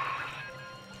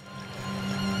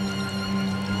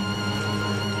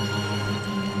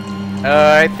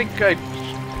 I think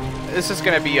this is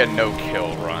gonna be a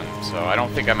no-kill run, so I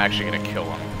don't think I'm actually gonna kill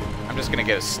him. I'm just gonna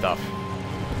get his stuff.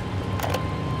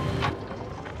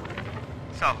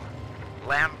 So,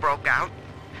 Lamb broke out,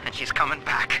 and she's coming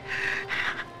back.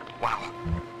 Wow.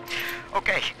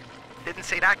 Okay, didn't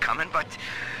see that coming, but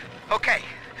okay.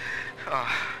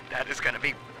 That is gonna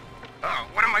be...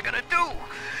 what am I gonna do?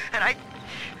 And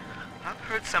I've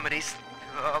heard some of these...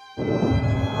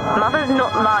 Mother's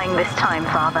not lying this time,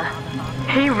 Father.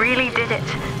 He really did it.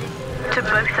 To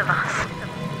both of us.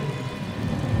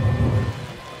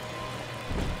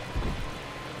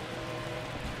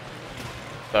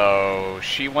 So,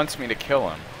 she wants me to kill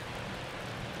him.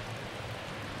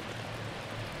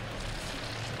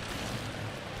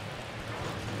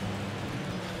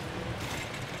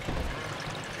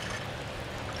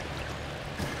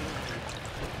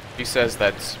 She says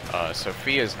that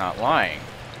Sophia's not lying.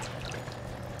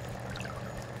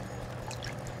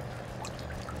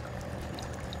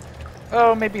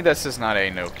 Oh, maybe this is not a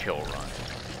no-kill run.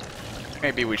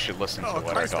 Maybe we should listen to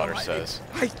what our daughter says.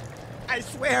 I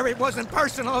swear it wasn't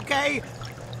personal, okay?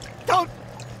 Don't,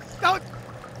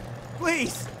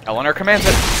 please. Eleanor commands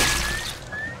it.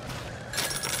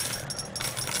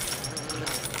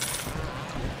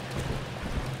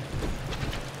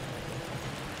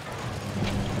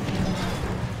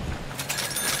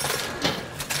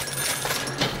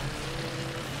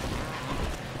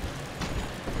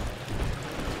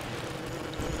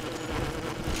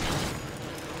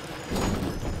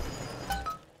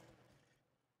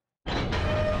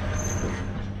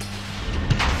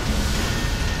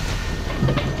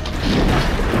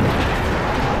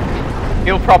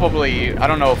 He'll probably... I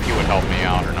don't know if he would help me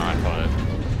out or not, but...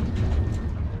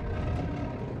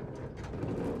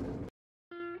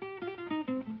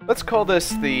 Let's call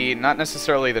this the... not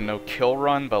necessarily the no-kill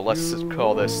run, but let's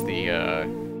call this the,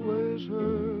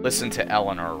 listen to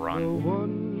Eleanor run.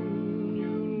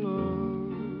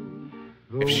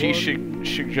 If she should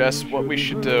suggest what we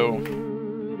should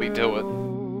do, we do it.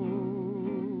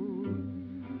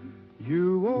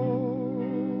 You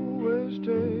always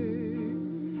take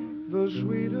the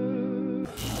sweetest.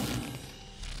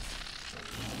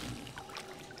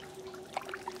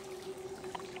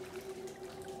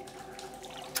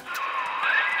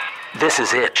 This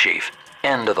is it, Chief.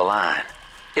 End of the line.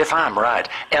 If I'm right,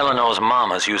 Eleanor's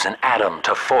mama's using Adam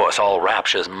to force all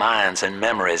Rapture's minds and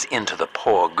memories into the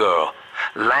poor girl.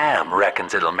 Lamb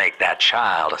reckons it'll make that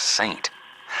child a saint.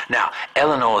 Now,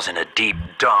 Eleanor's in a deep,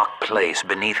 dark place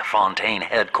beneath Fontaine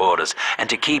headquarters, and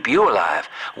to keep you alive,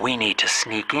 we need to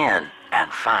sneak in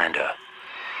and find her.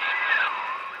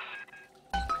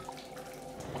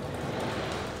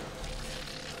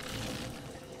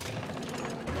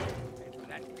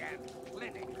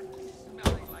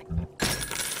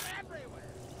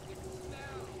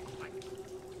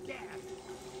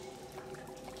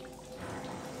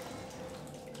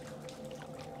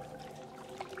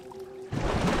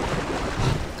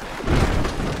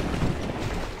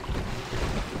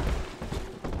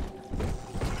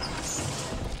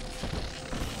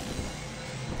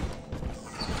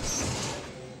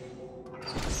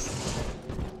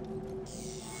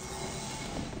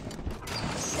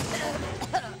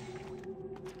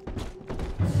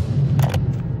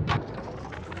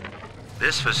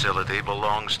 This facility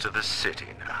belongs to the city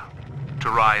now,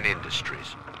 to Ryan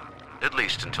Industries, at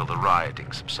least until the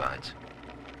rioting subsides.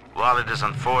 While it is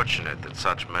unfortunate that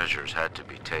such measures had to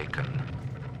be taken,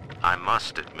 I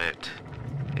must admit,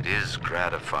 it is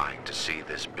gratifying to see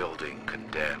this building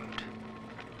condemned.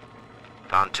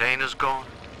 Fontaine is gone,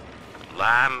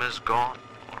 Lamb is gone,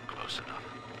 or close enough.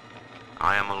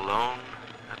 I am alone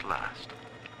at last,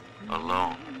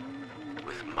 alone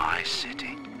with my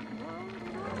city.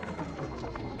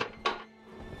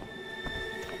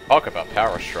 Talk about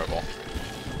power struggle.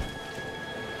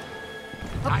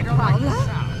 I don't like the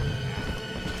sound.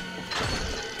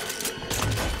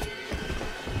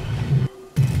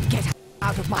 Get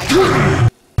out of my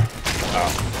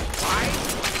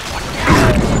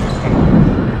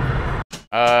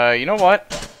You know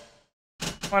what?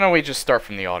 Why don't we just start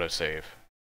from the autosave?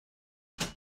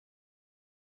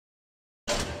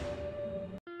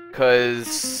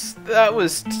 Because that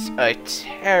was a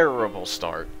terrible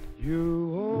start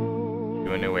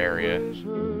to a new area. The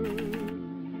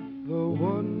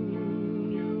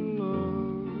one you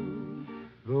love,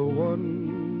 the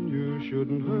one you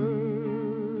shouldn't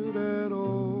hurt at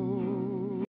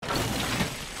all.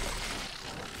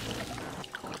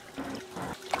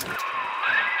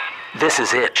 This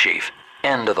is it, Chief.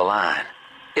 End of the line.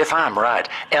 If I'm right,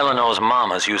 Eleanor's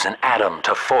mama's using Adam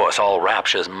to force all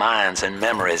Rapture's minds and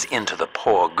memories into the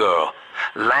poor girl.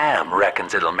 Lamb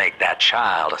reckons it'll make that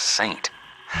child a saint.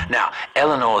 Now,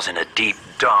 Eleanor's in a deep,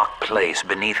 dark place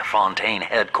beneath Fontaine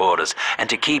headquarters, and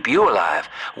to keep you alive,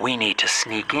 we need to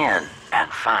sneak in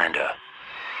and find her.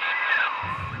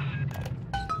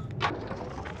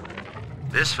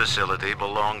 This facility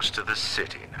belongs to the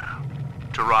city now,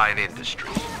 to Ryan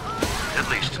Industries, at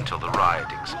least until the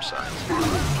rioting subsides.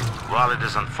 While it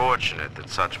is unfortunate that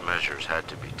such measures had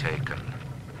to be taken,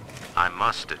 I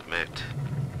must admit,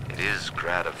 it is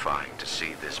gratifying to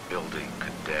see this building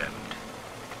condemned.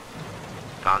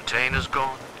 Fontaine is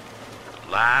gone,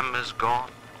 Lamb is gone,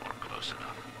 or close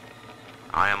enough.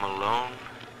 I am alone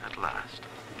at last,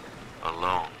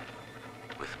 alone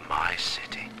with my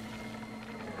city.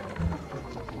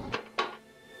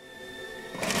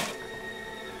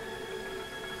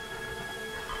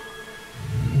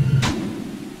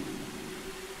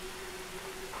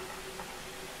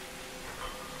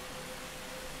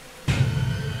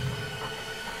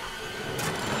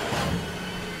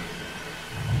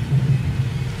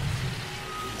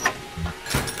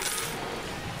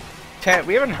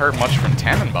 We haven't heard much from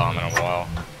Tannenbaum in a while.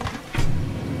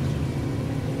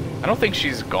 I don't think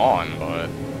she's gone, but...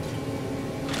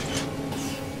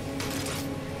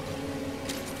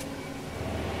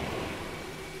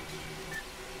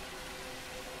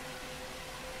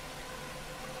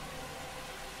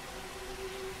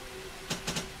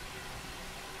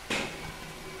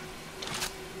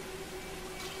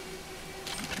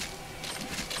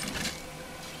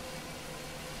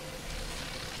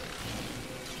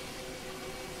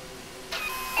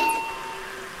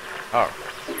 Oh.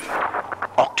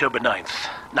 October 9th,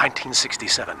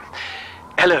 1967.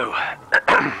 Hello.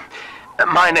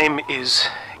 My name is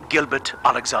Gilbert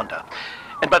Alexander,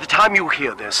 and by the time you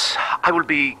hear this, I will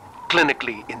be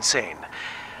clinically insane.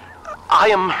 I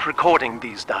am recording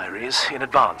these diaries in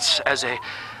advance as a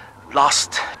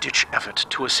last-ditch effort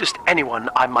to assist anyone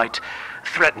I might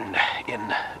threaten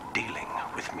in dealing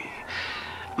with me.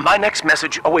 My next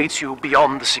message awaits you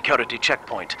beyond the security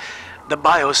checkpoint. The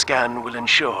bioscan will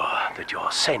ensure that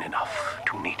you're sane enough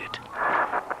to need it.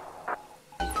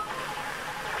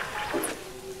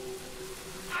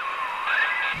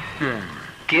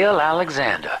 Gil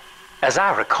Alexander. As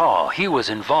I recall, he was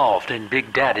involved in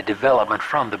Big Daddy development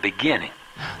from the beginning.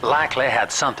 Likely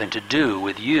had something to do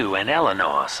with you and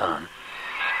Eleanor, son.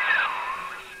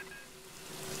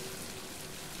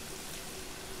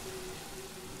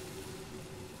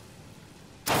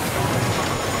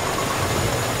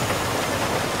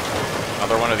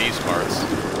 Another one of these parts.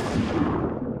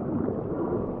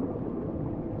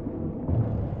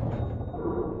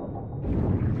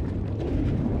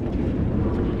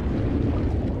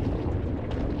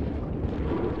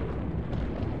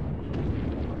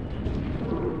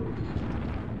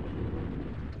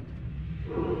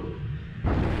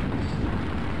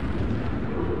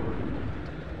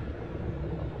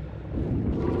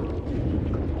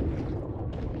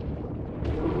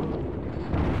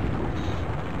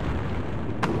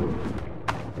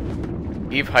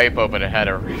 Eve hypo, but it had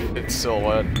a its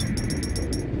silhouette.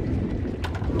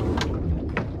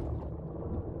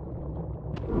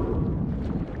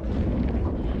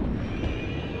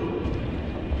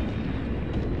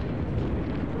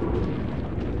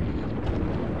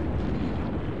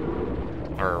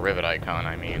 Or a rivet icon,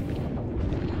 I mean.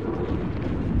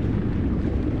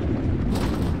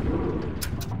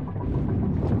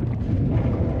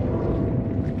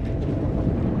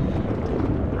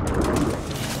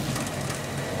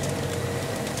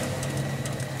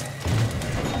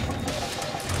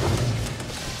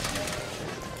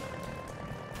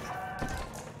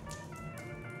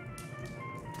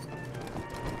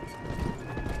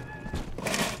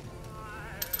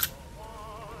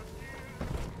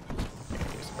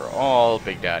 all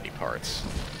Big Daddy parts.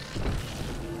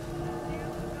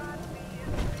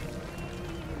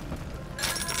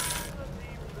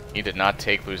 He did not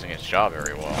take losing his job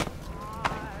very well.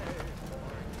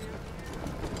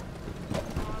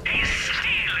 He's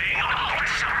stealing all the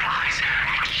supplies.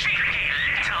 Extremely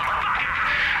little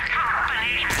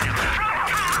company from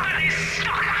company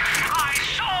stock. I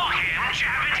saw him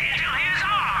jab it into his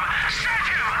arm. Set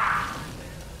him!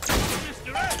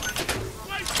 Mr. Ed,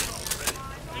 wait already.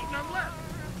 Ain't none left.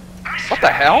 What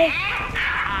the hell? I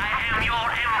am your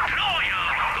employer,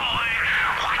 boy.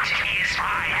 What is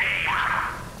my name?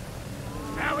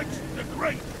 Alex the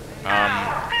Great. Um.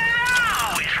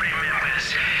 Now it remembers.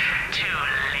 Too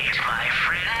late, my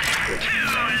friend. Too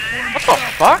late. What the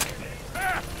fuck?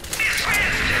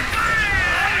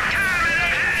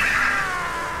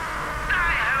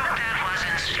 I hope that was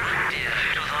instructive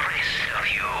to the rest of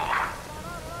you.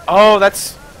 Oh,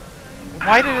 that's...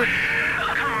 Why did it...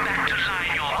 Come back to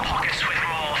line your pockets with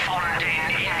more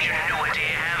Fontaine ingenuity,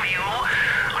 have you?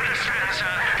 Understand, sir,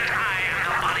 that I am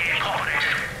the body corporate.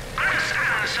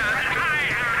 Understand, sir, that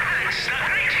I am Alex the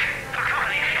Great. The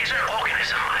company is an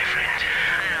organism, my friend.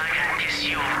 Then I can kiss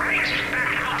you right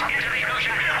back out into the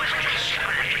ocean with just a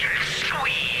little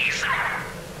squeeze.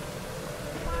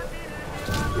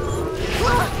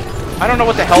 I don't know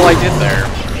what the hell I did there.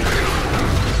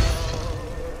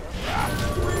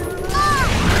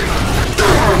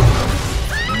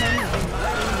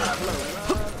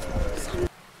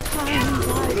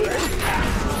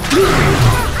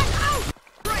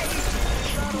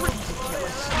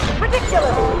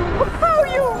 Ridiculous! Oh,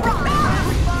 you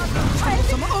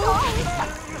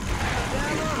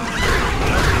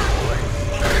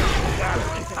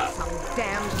some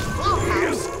damn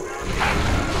clubhouse.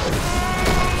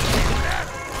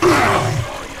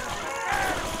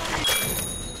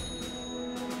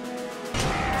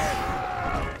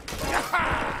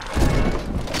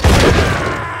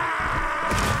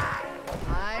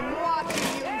 I'm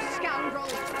watching you, scoundrel.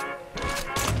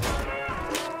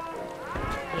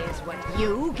 Here's what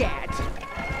you get.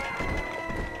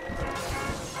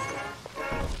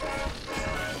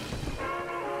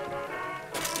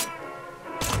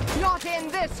 Not in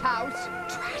this house.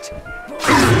 Drat.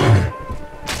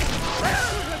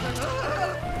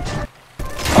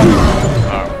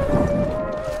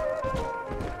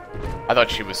 I thought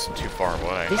she was too far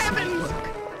away. Heavens!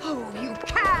 Oh, you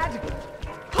cad!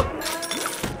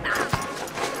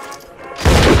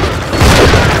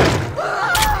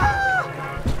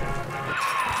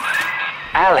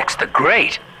 Alex the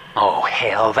Great? Oh,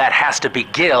 hell, that has to be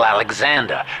Gil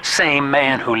Alexander, same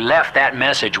man who left that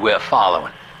message we're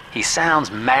following. He sounds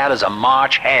mad as a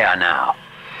March hare now.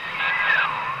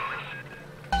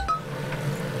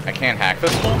 I can't hack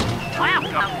this one?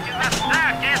 Welcome to the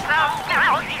circus of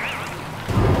value.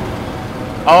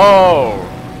 Oh!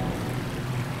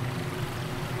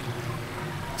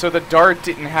 So the dart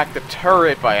didn't hack the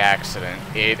turret by accident.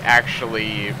 It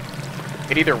actually...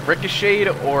 It either ricocheted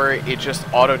or it just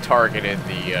auto-targeted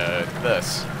the,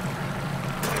 this.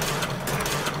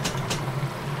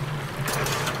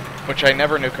 Which I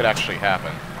never knew could actually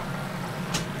happen.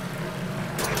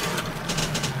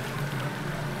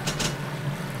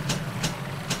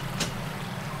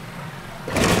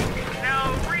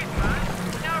 No refund,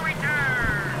 no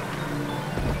return.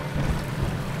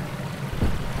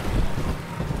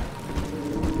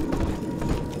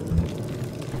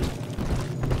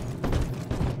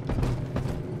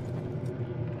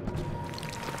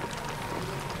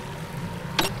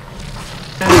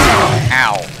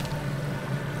 Ow.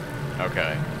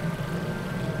 Okay.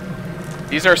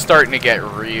 These are starting to get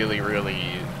really, really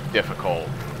difficult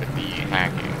with the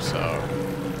hacking, so...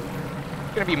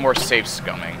 It's gonna be more safe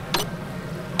scumming.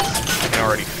 I can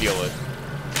already feel it.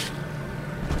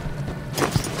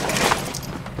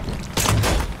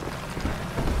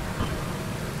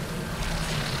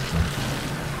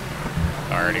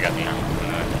 I already got the ammo for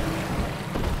that.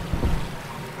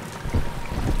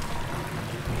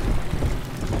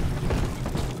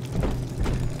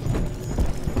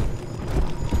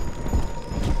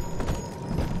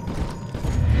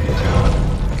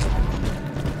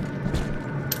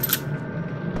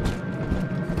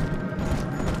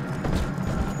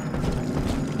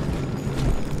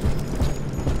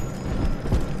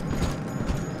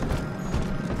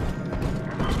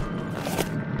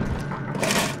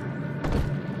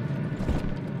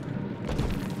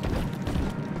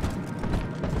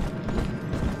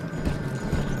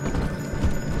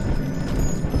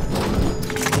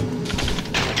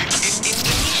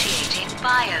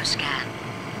 Bioscan.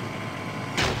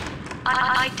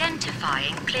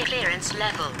 Identifying clearance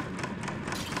level.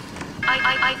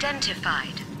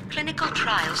 Identified. Clinical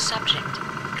trial subject.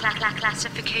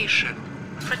 Classification.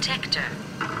 Protector.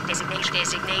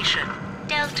 Designation.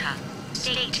 Delta.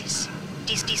 Status.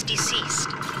 Deceased.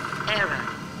 Error.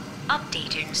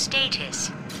 Updating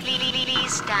status.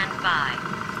 Please stand by.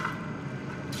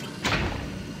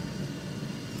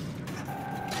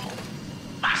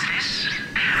 What's this?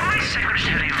 My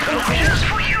secretary vouches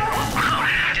for you.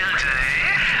 Delta,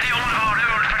 you're one of our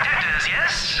old protectors,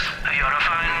 yes? You're a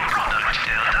fine product,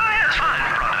 Delta. Yes,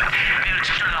 fine product. Built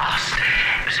to last.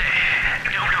 Say,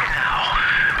 don't look now,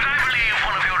 but I believe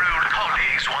one of your old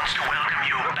colleagues wants to welcome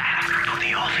you back to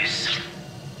the office.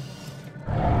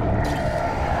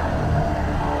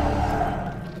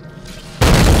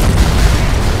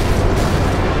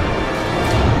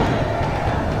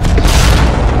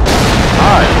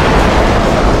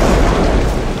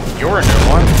 You're a new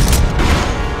one.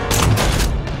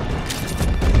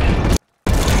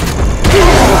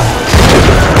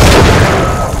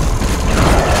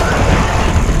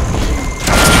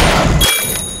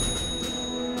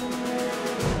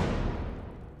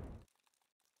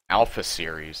 Alpha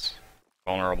series.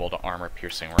 Vulnerable to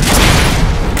armor-piercing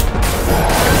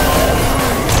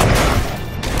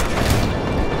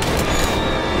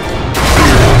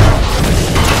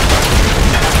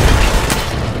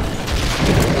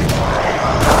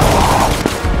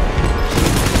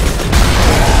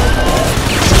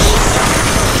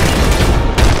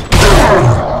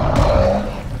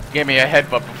Gave me a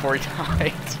headbutt before he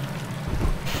died.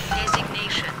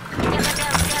 Designation.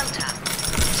 Delta.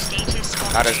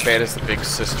 Status. Not as bad as the Big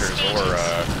Sisters or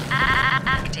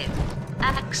Active.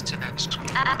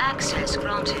 Access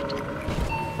granted.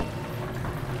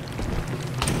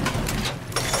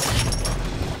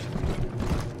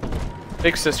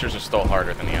 Big Sisters are still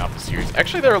harder than the Alpha series.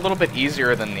 Actually, they're a little bit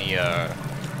easier than the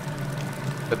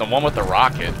one with the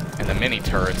rocket and the mini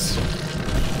turrets.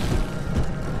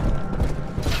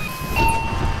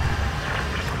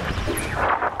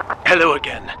 Hello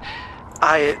again.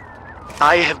 I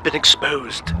have been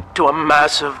exposed to a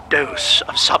massive dose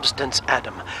of Substance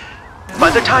Adam. By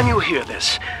the time you hear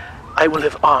this, I will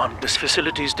have armed this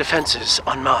facility's defenses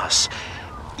en masse.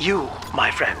 You,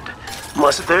 my friend,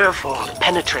 must therefore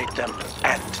penetrate them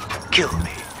and kill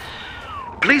me.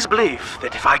 Please believe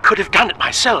that if I could have done it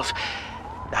myself...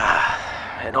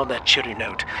 and on that cheery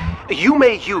note, you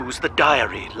may use the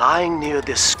diary lying near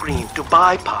this screen to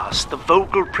bypass the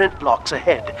vocal print locks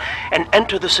ahead and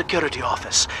enter the security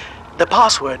office. The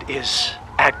password is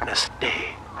Agnes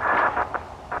Day.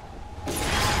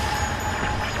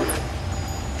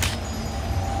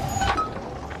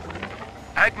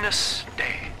 Agnes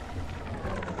Day.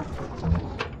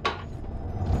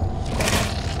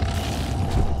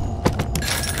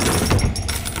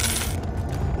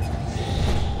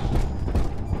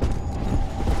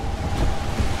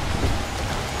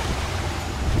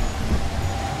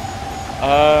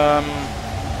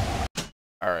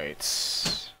 Alright.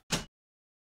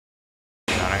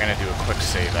 I'm gonna do a quick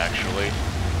save, actually.